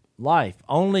life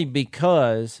only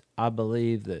because I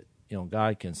believe that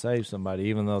God can save somebody,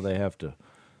 even though they have to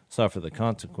suffer the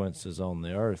consequences on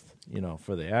the earth,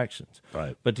 for the actions.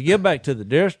 Right. But to get back to the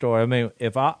deer story, I mean,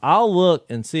 if I'll look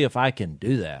and see if I can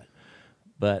do that.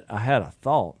 But I had a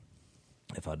thought: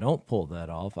 if I don't pull that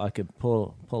off, I could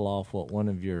pull off what one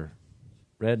of your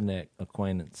redneck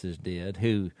acquaintances did,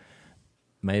 who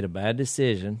made a bad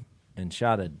decision and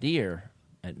shot a deer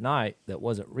at night that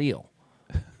wasn't real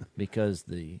because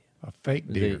a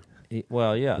fake deer. It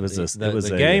was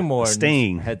the game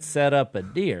warden had set up a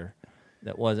deer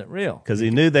that wasn't real because he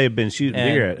knew they'd been shooting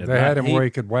deer. They had him where he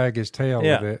could wag his tail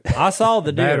a bit. I saw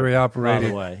the deer, battery operated. by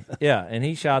the way. Yeah, and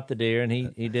he shot the deer and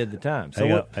he did the time.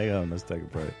 So hang on, let's take a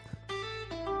break.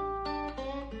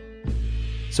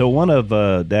 So one of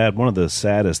the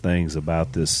saddest things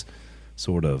about this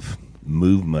sort of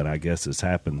movement, I guess, that's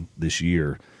happened this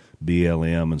year,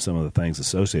 BLM and some of the things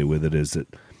associated with it, is that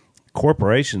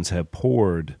corporations have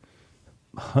poured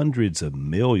hundreds of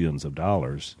millions of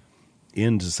dollars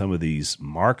into some of these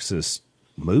Marxist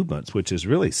movements, which is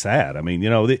really sad. I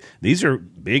mean, these are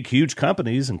big, huge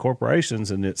companies and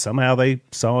corporations, and somehow they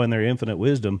saw in their infinite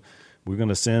wisdom, we're going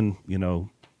to send,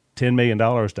 $10 million to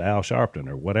Al Sharpton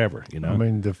or whatever, you know. I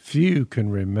mean, the few can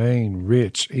remain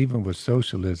rich even with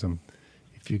socialism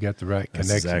if you got the right That's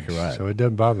connections. exactly right. So it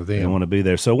doesn't bother them. They want to be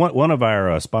there. So one of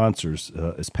our sponsors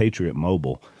is Patriot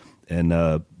Mobile,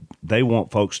 and they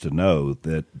want folks to know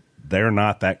that they're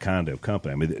not that kind of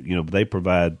company. I mean, you know, they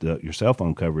provide your cell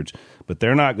phone coverage, but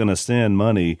they're not going to send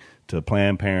money to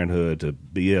Planned Parenthood, to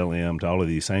BLM, to all of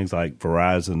these things like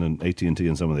Verizon and AT&T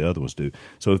and some of the other ones do.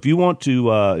 So if you want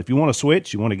to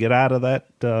switch, you want to get out of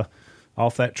that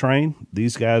off that train,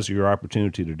 these guys are your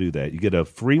opportunity to do that. You get a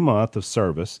free month of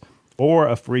service or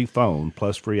a free phone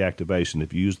plus free activation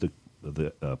if you use the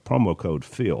promo code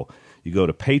PHIL. You go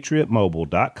to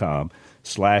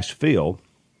patriotmobile.com/PHIL,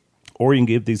 or you can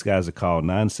give these guys a call,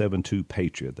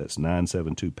 972-PATRIOT. That's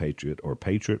 972-PATRIOT, or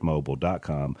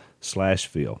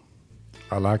patriotmobile.com/PHIL.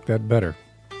 I like that better.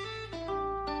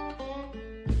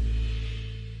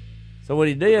 So what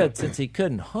he did, since he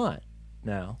couldn't hunt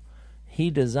now, he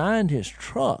designed his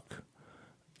truck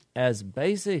as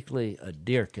basically a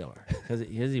deer killer because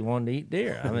he wanted to eat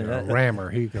deer. I mean, A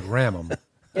rammer, he could ram them.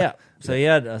 yeah. So he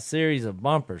had a series of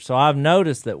bumpers. So I've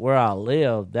noticed that where I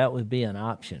live, that would be an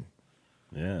option.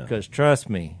 Yeah. Because trust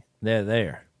me, they're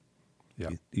there.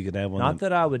 Yeah. You could have one. Not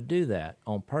that I would do that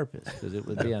on purpose, because it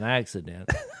would be an accident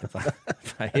if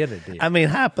I hit a deer. I mean,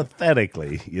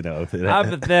 hypothetically, you know.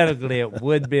 Hypothetically, it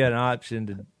would be an option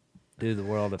to do the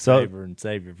world a favor and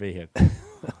save your vehicle.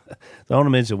 So I want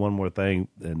to mention one more thing,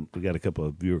 and we got a couple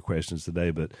of viewer questions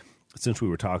today, but since we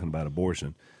were talking about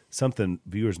abortion, something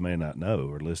viewers may not know,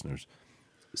 or listeners.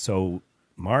 So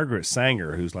Margaret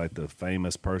Sanger, who's like the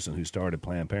famous person who started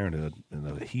Planned Parenthood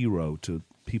and a hero to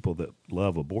people that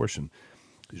love abortion,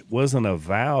 was an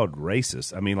avowed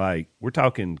racist. I mean, like, we're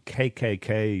talking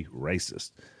KKK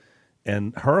racist.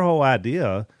 And her whole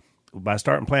idea by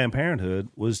starting Planned Parenthood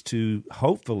was to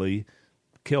hopefully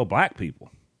kill black people.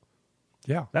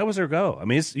 Yeah. That was her goal. I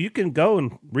mean, you can go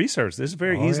and research this. It's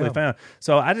very easily found.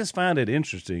 So I just find it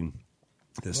interesting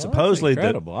that supposedly that's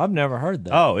incredible. I've never heard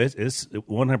that. Oh, it's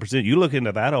 100%. You look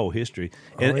into that old history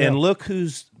and look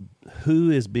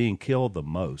who is being killed the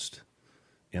most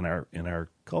in our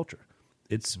culture.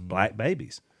 It's black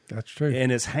babies. That's true.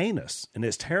 And it's heinous and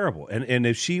it's terrible. And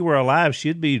if she were alive,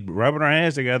 she'd be rubbing her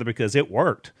hands together because it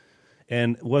worked.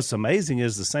 And what's amazing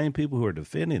is the same people who are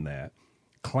defending that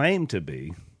claim to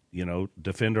be, you know,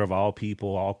 defender of all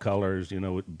people, all colors, you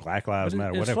know, Black Lives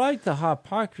Matter, whatever. It's like the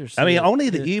hypocrisy. I mean, only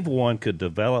the evil one could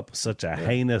develop such a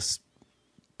heinous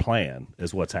plan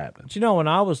as what's happening. But you know, when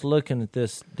I was looking at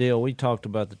this deal, we talked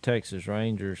about the Texas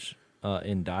Rangers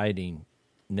indicting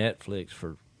Netflix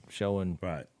for showing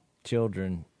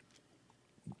children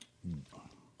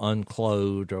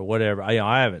unclothed or whatever.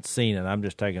 I haven't seen it. I'm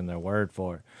just taking their word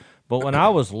for it. But when I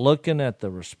was looking at the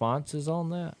responses on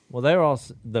that, well, they were all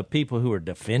the people who were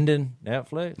defending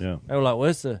Netflix. Yeah. They were like,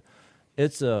 well,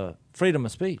 it's a freedom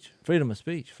of speech, freedom of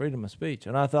speech, freedom of speech.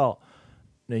 And I thought,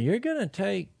 now you're going to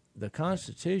take the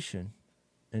Constitution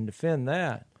and defend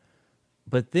that.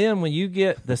 But then when you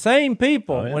get the same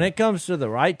people, when it comes to the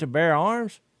right to bear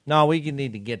arms, no, we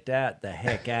need to get that the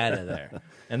heck out of there.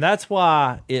 And that's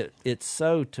why it's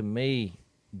so, to me,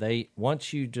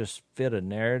 once you just fit a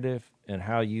narrative and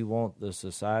how you want the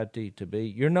society to be,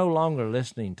 you're no longer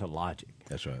listening to logic.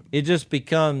 That's right. It just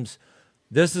becomes,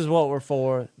 this is what we're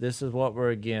for, this is what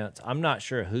we're against. I'm not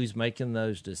sure who's making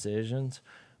those decisions,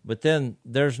 but then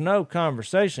there's no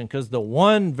conversation, because the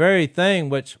one very thing,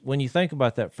 which when you think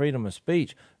about that freedom of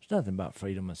speech, there's nothing about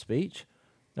freedom of speech.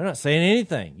 They're not saying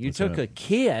anything. You took a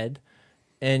kid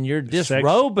and you're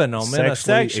disrobing them in a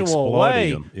sexual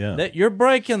way. That you're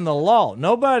breaking the law.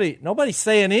 Nobody's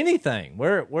saying anything.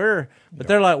 But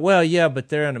they're like, well, yeah, but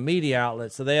they're in a media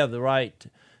outlet, so they have the right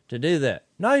to do that.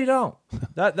 No, you don't.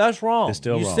 That's wrong. It's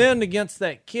still you wrong. sinned against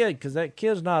that kid because that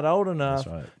kid's not old enough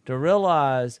to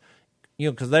realize. You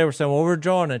know, because they were saying, well, we're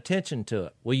drawing attention to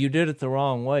it. Well, you did it the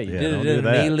wrong way. You did it in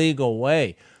an illegal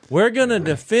way. We're going to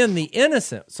defend the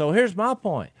innocent. So here's my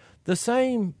point. The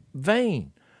same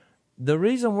vein. The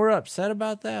reason we're upset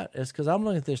about that is because I'm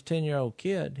looking at this 10-year-old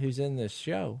kid who's in this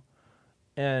show,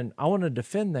 and I want to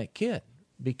defend that kid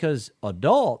because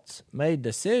adults made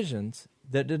decisions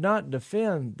that did not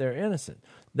defend their innocence.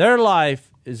 Their life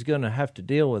is going to have to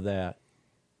deal with that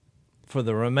for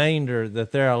the remainder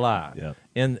that they're alive. Yeah.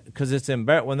 And because it's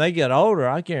embarrassing. When they get older,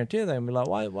 I guarantee they'll be like,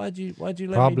 why'd you let me do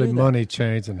that? Probably money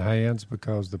changing hands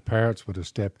because the parents would have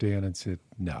stepped in and said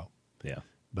no. Yeah.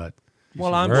 But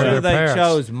well, I'm sure they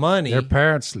chose money. Their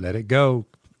parents let it go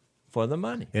for the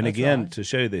money. And That's again, right. to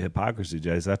show you the hypocrisy,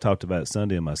 Jace, I talked about it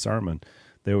Sunday in my sermon.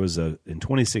 There was in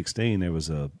 2016, there was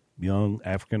a young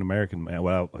African-American man.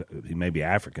 Well, he may be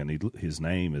African. He's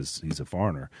a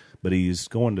foreigner, but he's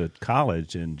going to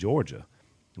college in Georgia,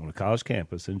 on a college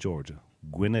campus in Georgia,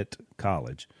 Gwinnett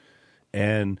College.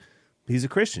 And he's a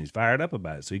Christian. He's fired up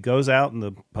about it. So he goes out in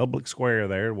the public square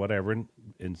there, whatever,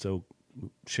 and so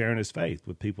sharing his faith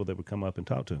with people that would come up and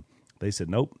talk to him. They said,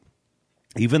 nope.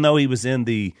 Even though he was in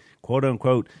the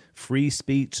quote-unquote free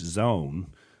speech zone,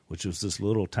 which was this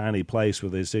little tiny place where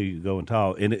they say you could go and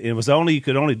talk, and it was only, you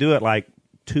could only do it like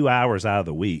 2 hours out of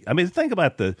the week. I mean, think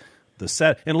about the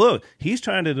set. And look, he's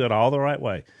trying to do it all the right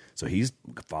way. So he's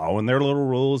following their little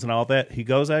rules and all that. He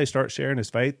goes out, he starts sharing his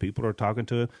faith. People are talking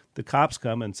to him. The cops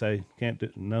come and say, can't do,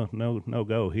 no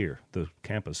go here, the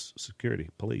campus security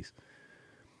police.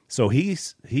 So he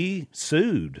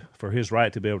sued for his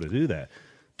right to be able to do that.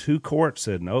 2 courts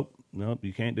said, nope,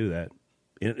 you can't do that.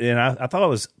 And I thought it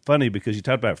was funny because you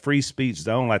talked about free speech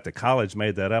zone, like the college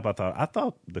made that up. I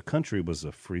thought the country was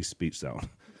a free speech zone.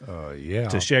 Yeah.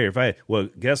 To share your faith. Well,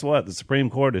 guess what? The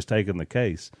Supreme Court has taken the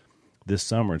case this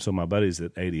summer, and so my buddies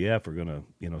at ADF are going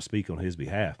to, speak on his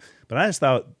behalf. But I just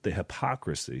thought the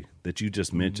hypocrisy that you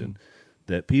just mentioned,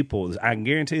 that people, I can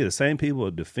guarantee you, the same people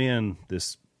that defend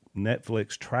this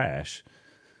Netflix trash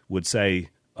would say,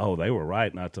 oh, they were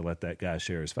right not to let that guy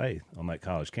share his faith on that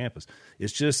college campus.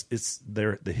 It's just,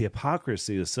 the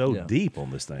hypocrisy is so deep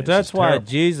on this thing. But that's why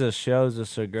Jesus shows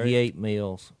us a great 8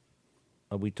 meals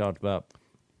we talked about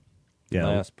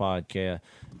last podcast.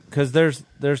 Because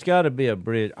there's got to be a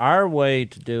bridge. Our way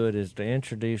to do it is to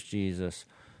introduce Jesus,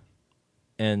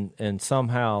 and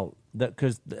somehow,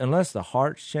 because unless the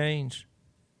heart's changed,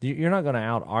 you're not going to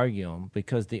out-argue them,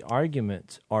 because the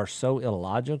arguments are so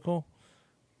illogical.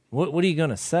 What are you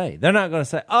going to say? They're not going to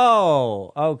say,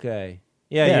 "Oh, okay,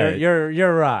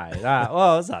 you're right."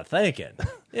 Well, it's not thinking.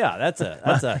 Yeah, that's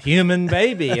a human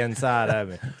baby inside of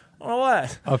me. Well,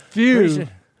 what? A few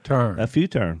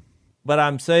turn. But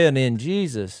I'm saying in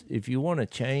Jesus, if you want to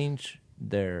change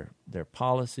their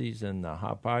policies and the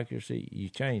hypocrisy, you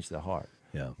change the heart.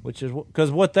 Yeah. Which is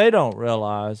because what they don't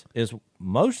realize is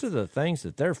most of the things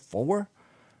that they're for,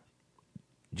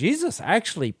 Jesus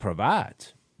actually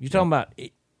provides. You're talking about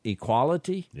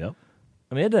equality. Yep.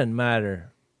 I mean, it doesn't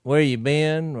matter where you've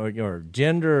been or your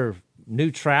gender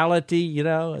neutrality,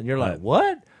 and you're like,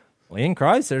 what? Well, in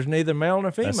Christ, there's neither male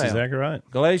nor female. That's exactly right.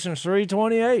 Galatians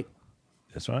 3:28.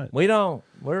 That's right. We don't.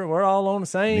 We're all on the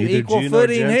same Neither equal Jew nor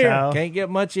footing here. Gentile. Can't get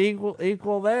much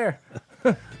equal there.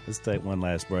 Let's take one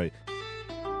last break.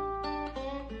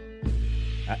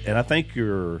 And I think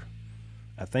your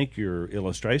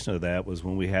illustration of that was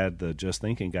when we had the Just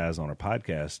Thinking guys on our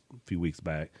podcast a few weeks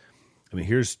back. I mean,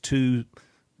 here's 2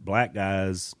 black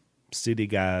guys, city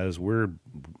guys. We're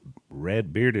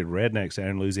bearded rednecks out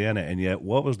in Louisiana, and yet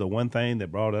what was the one thing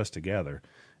that brought us together?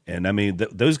 And I mean,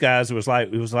 those guys, it was like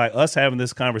us having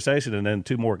this conversation, and then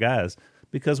 2 more guys,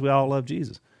 because we all love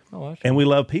Jesus, and we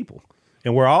love people,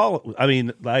 and we're all. I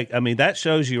mean, that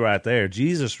shows you right there.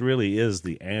 Jesus really is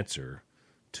the answer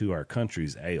to our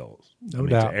country's ails. No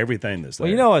doubt. To everything that's there.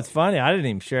 Well, you know what's funny? I didn't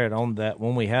even share it on that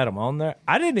when we had them on there.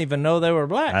 I didn't even know they were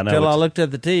black until I looked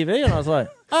at the TV and I was like,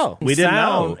 "Oh, we didn't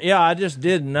know." Yeah, I just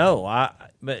didn't know.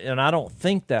 And I don't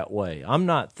think that way. I'm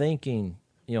not thinking.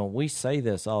 We say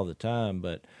this all the time,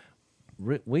 but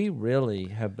we really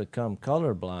have become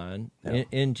colorblind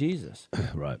in Jesus.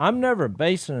 Right. I'm never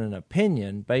basing an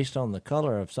opinion based on the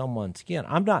color of someone's skin.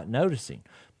 I'm not noticing.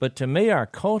 But to me, our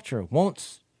culture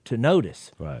wants to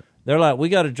notice. Right. They're like, we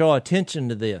got to draw attention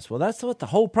to this. Well, that's what the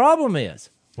whole problem is.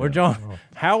 We're drawing.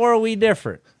 How are we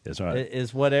different? That's right.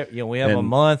 Is whatever we have a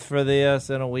month for this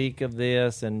and a week of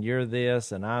this, and you're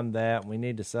this and I'm that. And we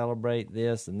need to celebrate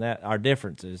this and that. Our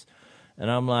differences. And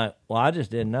I'm like, well, I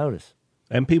just didn't notice.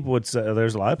 And people would say,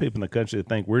 there's a lot of people in the country that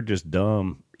think we're just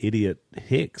dumb, idiot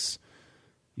hicks,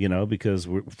 because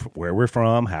where we're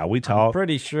from, how we talk. I'm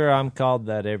pretty sure I'm called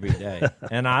that every day.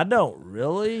 And I don't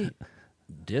really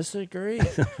disagree.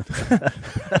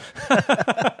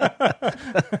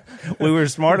 We were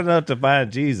smart enough to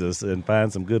find Jesus and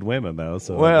find some good women, though.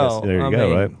 So there you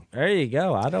go, right? There you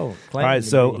go. I don't claim. All right,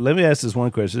 so let me ask this one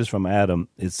question. This is from Adam.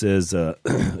 It says,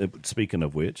 speaking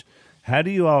of which, how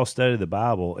do you all study the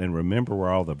Bible and remember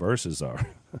where all the verses are?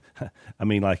 I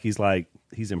mean,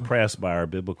 he's impressed by our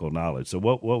biblical knowledge. So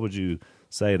what would you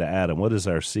say to Adam? What is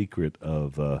our secret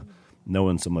of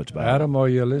knowing so much about Adam, are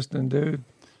you listening, dude?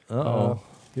 Uh-oh.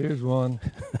 Here's one.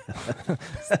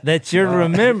 That you're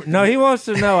remember. No, he wants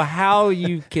to know how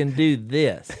you can do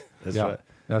this. That's right.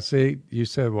 Now, see, you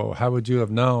said, well, how would you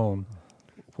have known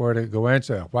where to go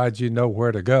answer? Why'd you know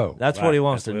where to go? That's what he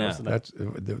wants to know. That's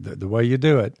the way you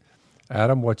do it.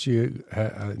 Adam, what you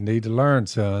need to learn,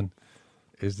 son,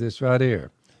 is this right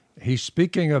here. He's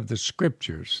speaking of the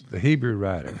scriptures, the Hebrew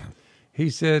writer. He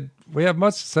said, we have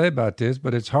much to say about this,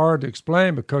 but it's hard to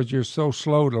explain because you're so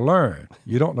slow to learn.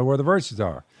 You don't know where the verses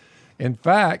are. In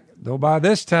fact, though by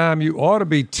this time you ought to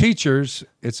be teachers,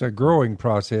 it's a growing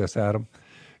process, Adam.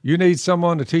 You need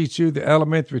someone to teach you the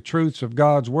elementary truths of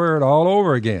God's Word all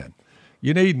over again.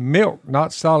 You need milk,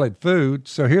 not solid food.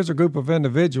 So here's a group of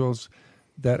individuals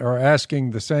that are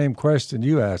asking the same question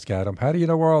you ask, Adam. How do you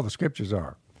know where all the scriptures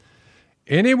are?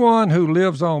 Anyone who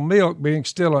lives on milk, being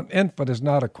still an infant, is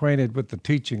not acquainted with the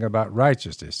teaching about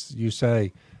righteousness. You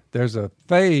say there's a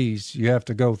phase you have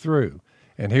to go through,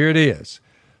 and here it is.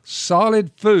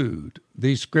 Solid food,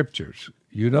 these scriptures,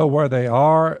 you know where they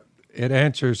are. It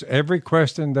answers every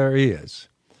question there is.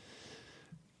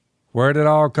 Where did it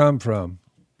all come from?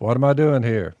 What am I doing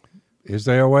here? Is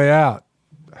there a way out?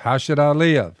 How should I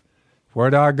live?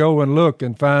 Where do I go and look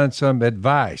and find some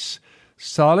advice?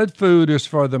 Solid food is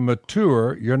for the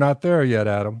mature. You're not there yet,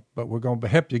 Adam, but we're going to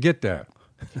help you get there.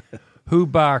 Who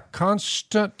by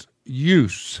constant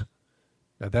use,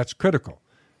 now that's critical.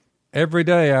 Every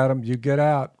day, Adam, you get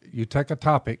out, you take a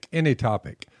topic, any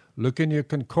topic, look in your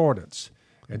concordance,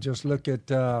 and just look at,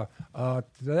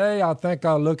 today I think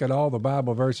I'll look at all the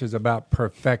Bible verses about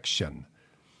perfection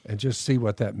and just see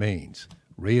what that means.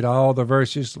 Read all the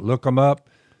verses, look them up.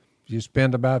 You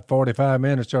spend about 45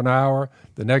 minutes or an hour.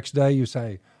 The next day you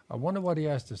say, I wonder what he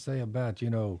has to say about,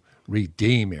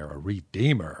 redeemer or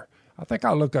redeemer. I think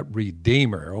I'll look up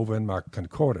redeemer over in my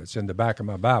concordance in the back of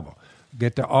my Bible.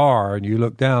 Get to R and you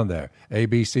look down there. A,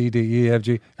 B, C, D, E, F,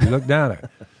 G. You look down there.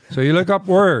 So you look up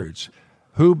words.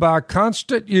 Who by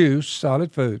constant use,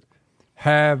 solid food,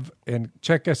 have, and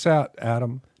check us out,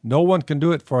 Adam, no one can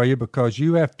do it for you because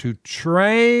you have to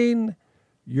train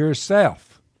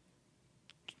yourself.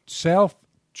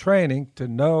 Self-training to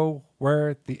know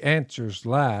where the answers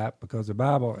lie because the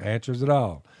Bible answers it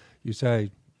all. You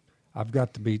say, I've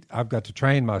got to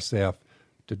train myself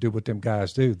to do what them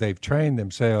guys do. They've trained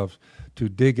themselves to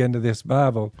dig into this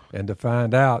Bible and to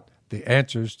find out the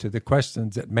answers to the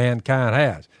questions that mankind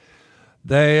has.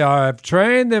 They have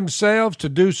trained themselves to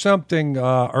do something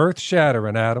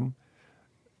earth-shattering, Adam,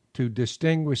 to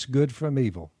distinguish good from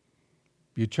evil.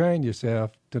 You train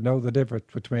yourself to know the difference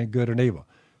between good and evil.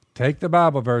 Take the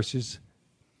Bible verses,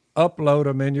 upload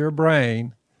them in your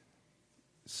brain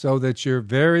so that you're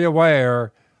very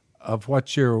aware of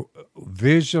what you're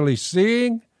visually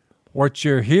seeing, what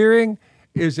you're hearing.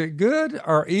 Is it good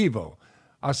or evil?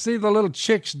 I see the little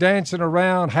chicks dancing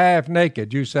around half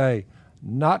naked. You say,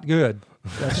 not good.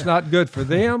 That's not good for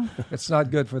them. It's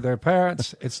not good for their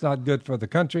parents. It's not good for the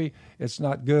country. It's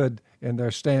not good in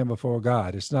their stand before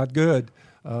God. It's not good.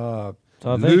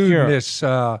 Lewdness,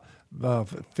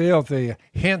 filthy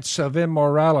hints of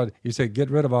immorality. You say, get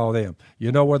rid of all them.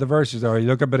 You know where the verses are. You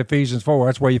look up at Ephesians 4.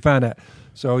 That's where you find that.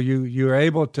 So you're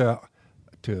able to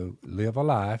live a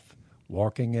life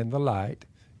walking in the light.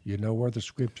 You know where the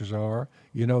scriptures are.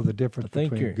 You know the difference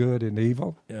between good and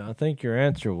evil. Yeah, I think your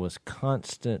answer was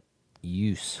constant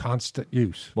use. Constant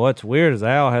use. Boy, it's weird as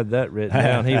Al had that written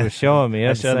down. He was showing me.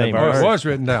 That's the same verse. It was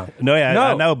written down. No,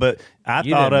 I know, but I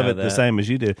thought of it the same as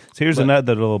you did. So here's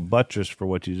another little buttress for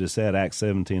what you just said, Acts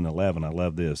 17:11. I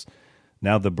love this.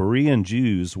 Now the Berean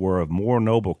Jews were of more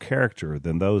noble character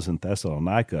than those in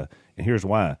Thessalonica, and here's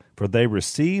why. For they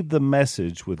received the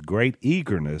message with great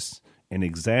eagerness and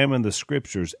examined the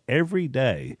scriptures every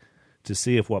day to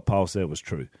see if what Paul said was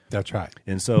true. That's right.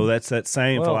 And so that's that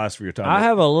same philosophy you're talking about. I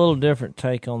have a little different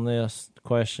take on this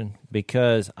question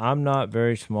because I'm not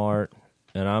very smart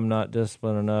and I'm not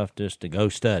disciplined enough just to go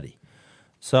study.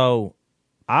 So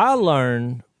I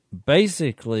learn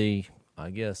basically,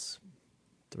 I guess,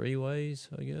 3 ways,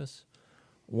 I guess.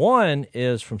 One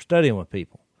is from studying with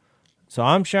people. So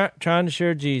I'm trying to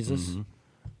share Jesus,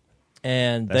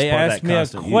 and they ask me a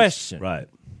question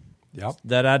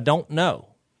that I don't know.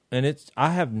 And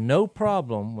I have no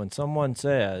problem when someone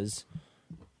says,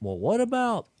 well, what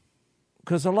about,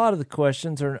 because a lot of the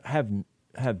questions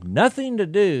have nothing to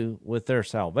do with their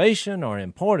salvation or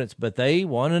importance, but they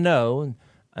want to know,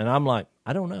 and I'm like,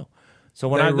 I don't know. So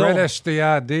when I go, relish the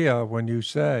idea when you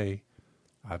say,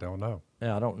 I don't know.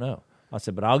 Yeah, I don't know. I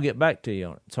said, but I'll get back to you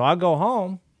on it. So I go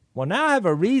home. Well, now I have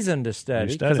a reason to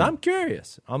study because I'm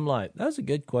curious. I'm like, that's a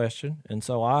good question. And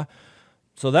so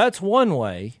that's one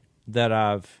way that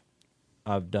I've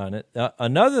done it.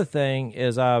 Another thing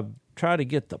is I've tried to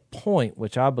get the point,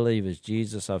 which I believe is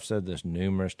Jesus. I've said this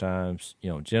numerous times.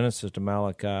 Genesis to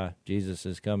Malachi, Jesus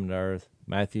is coming to earth.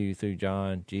 Matthew through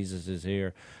John, Jesus is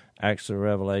here. Acts to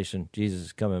Revelation, Jesus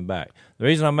is coming back. The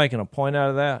reason I'm making a point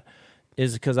out of that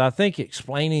is because I think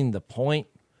explaining the point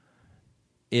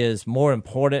is more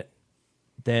important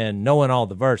than knowing all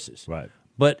the verses. Right.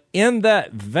 But in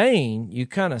that vein, you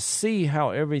kind of see how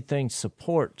everything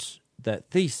supports that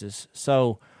thesis.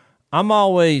 So I'm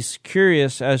always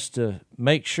curious as to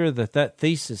make sure that that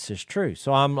thesis is true.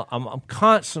 So I'm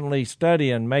constantly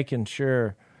studying, making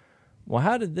sure, well,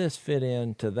 how did this fit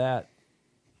into that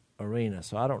arena?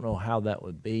 So I don't know how that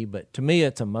would be, but to me,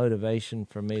 it's a motivation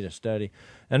for me to study.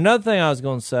 Another thing I was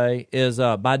going to say is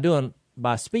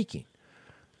by speaking.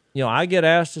 You know, I get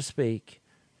asked to speak,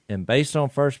 and based on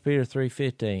 1 Peter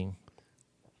 3:15,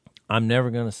 I'm never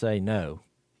going to say no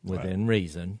within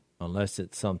reason, unless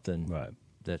it's something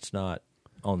that's not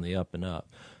on the up and up.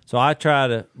 So I try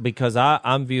to, because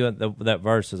I'm viewing that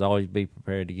verse as always be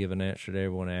prepared to give an answer to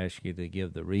everyone who asks you to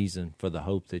give the reason for the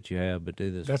hope that you have, but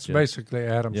do this. That's basically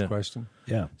Adam's question.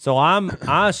 Yeah. So I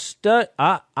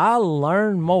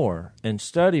learn more and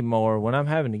study more when I'm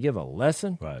having to give a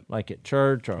lesson, like at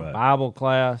church or a Bible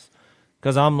class,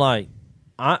 because I'm like,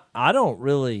 I'm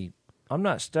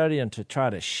not studying to try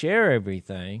to share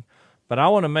everything, but I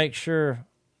want to make sure,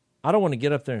 I don't want to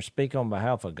get up there and speak on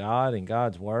behalf of God and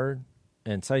God's word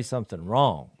and say something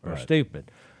wrong or stupid.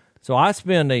 So I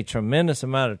spend a tremendous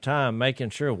amount of time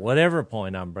making sure whatever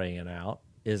point I'm bringing out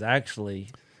is actually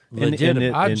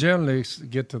legitimate. I generally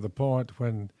get to the point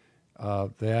when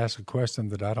they ask a question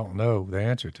that I don't know the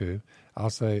answer to.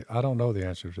 I'll say, I don't know the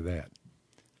answer to that,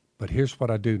 but here's what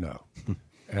I do know.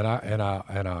 And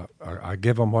I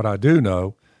give them what I do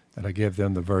know, and I give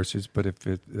them the verses. But I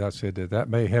said that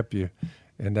may help you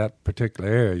in that particular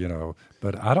area, you know.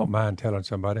 But I don't mind telling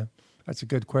somebody, that's a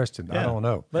good question. I don't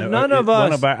know. But none of us.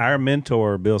 One of our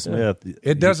mentor, Bill Smith.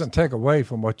 It doesn't take away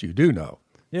from what you do know.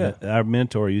 Yeah. Our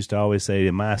mentor used to always say,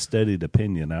 in my studied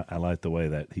opinion, I like the way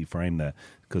that he framed that,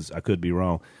 because I could be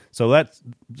wrong. So that's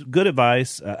good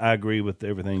advice. I agree with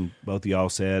everything both of y'all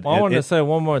said. Well, I want to say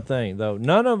one more thing, though.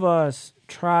 None of us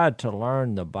tried to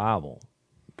learn the Bible,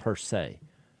 per se.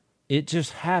 It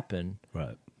just happened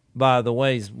by the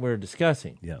ways we're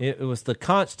discussing. Yeah. It was the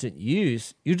constant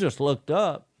use. You just looked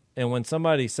up, and when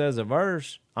somebody says a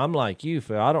verse, I'm like you,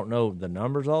 Phil. I don't know the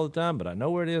numbers all the time, but I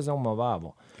know where it is on my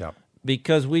Bible. Yeah.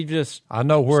 Because we just I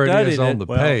know where it is on the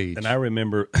page. And I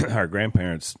remember our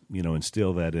grandparents,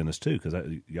 instilled that in us too, because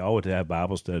y'all would have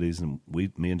Bible studies, and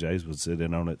me and Jays would sit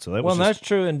in on it. So that was that's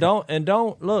true. And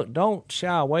don't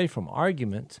shy away from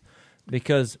arguments,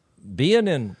 because being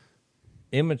in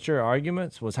immature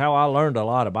arguments was how I learned a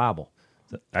lot of Bible.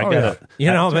 I mean?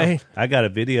 I got a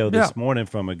video this morning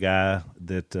from a guy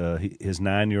that his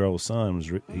 9-year-old son was.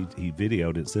 He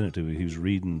videoed it, sent it to me. He was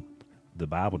reading the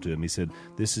Bible to him. He said,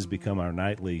 this has become our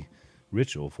nightly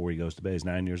ritual before he goes to bed. He's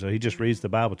 9 years old. He just reads the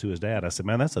Bible to his dad. I said,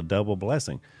 man, that's a double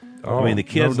blessing. I mean, the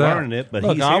kid's learning it, but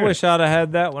I wish I'd have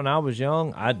had that when I was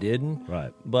young. I didn't.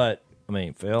 Right. But, I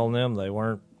mean, Phil and them, they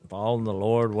weren't following the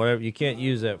Lord, whatever. You can't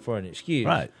use that for an excuse.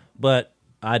 Right. But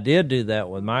I did do that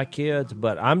with my kids.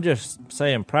 But I'm just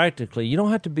saying practically, you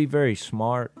don't have to be very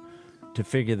smart to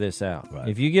figure this out. Right.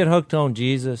 If you get hooked on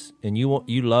Jesus and you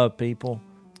love people,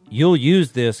 you'll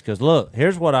use this, because, look,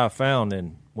 here's what I found,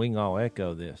 and we can all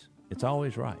echo this. It's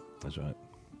always right. That's right.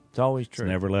 It's always true. It's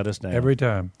never let us down. Every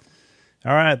time.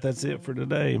 All right, that's it for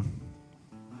today.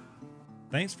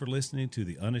 Thanks for listening to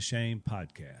the Unashamed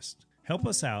Podcast. Help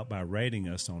us out by rating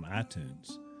us on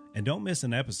iTunes. And don't miss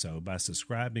an episode by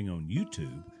subscribing on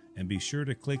YouTube, and be sure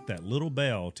to click that little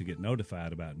bell to get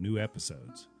notified about new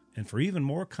episodes. And for even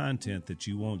more content that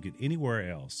you won't get anywhere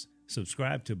else,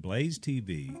 subscribe to Blaze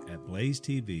TV at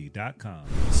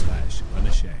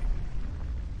blazetv.com/unashamed.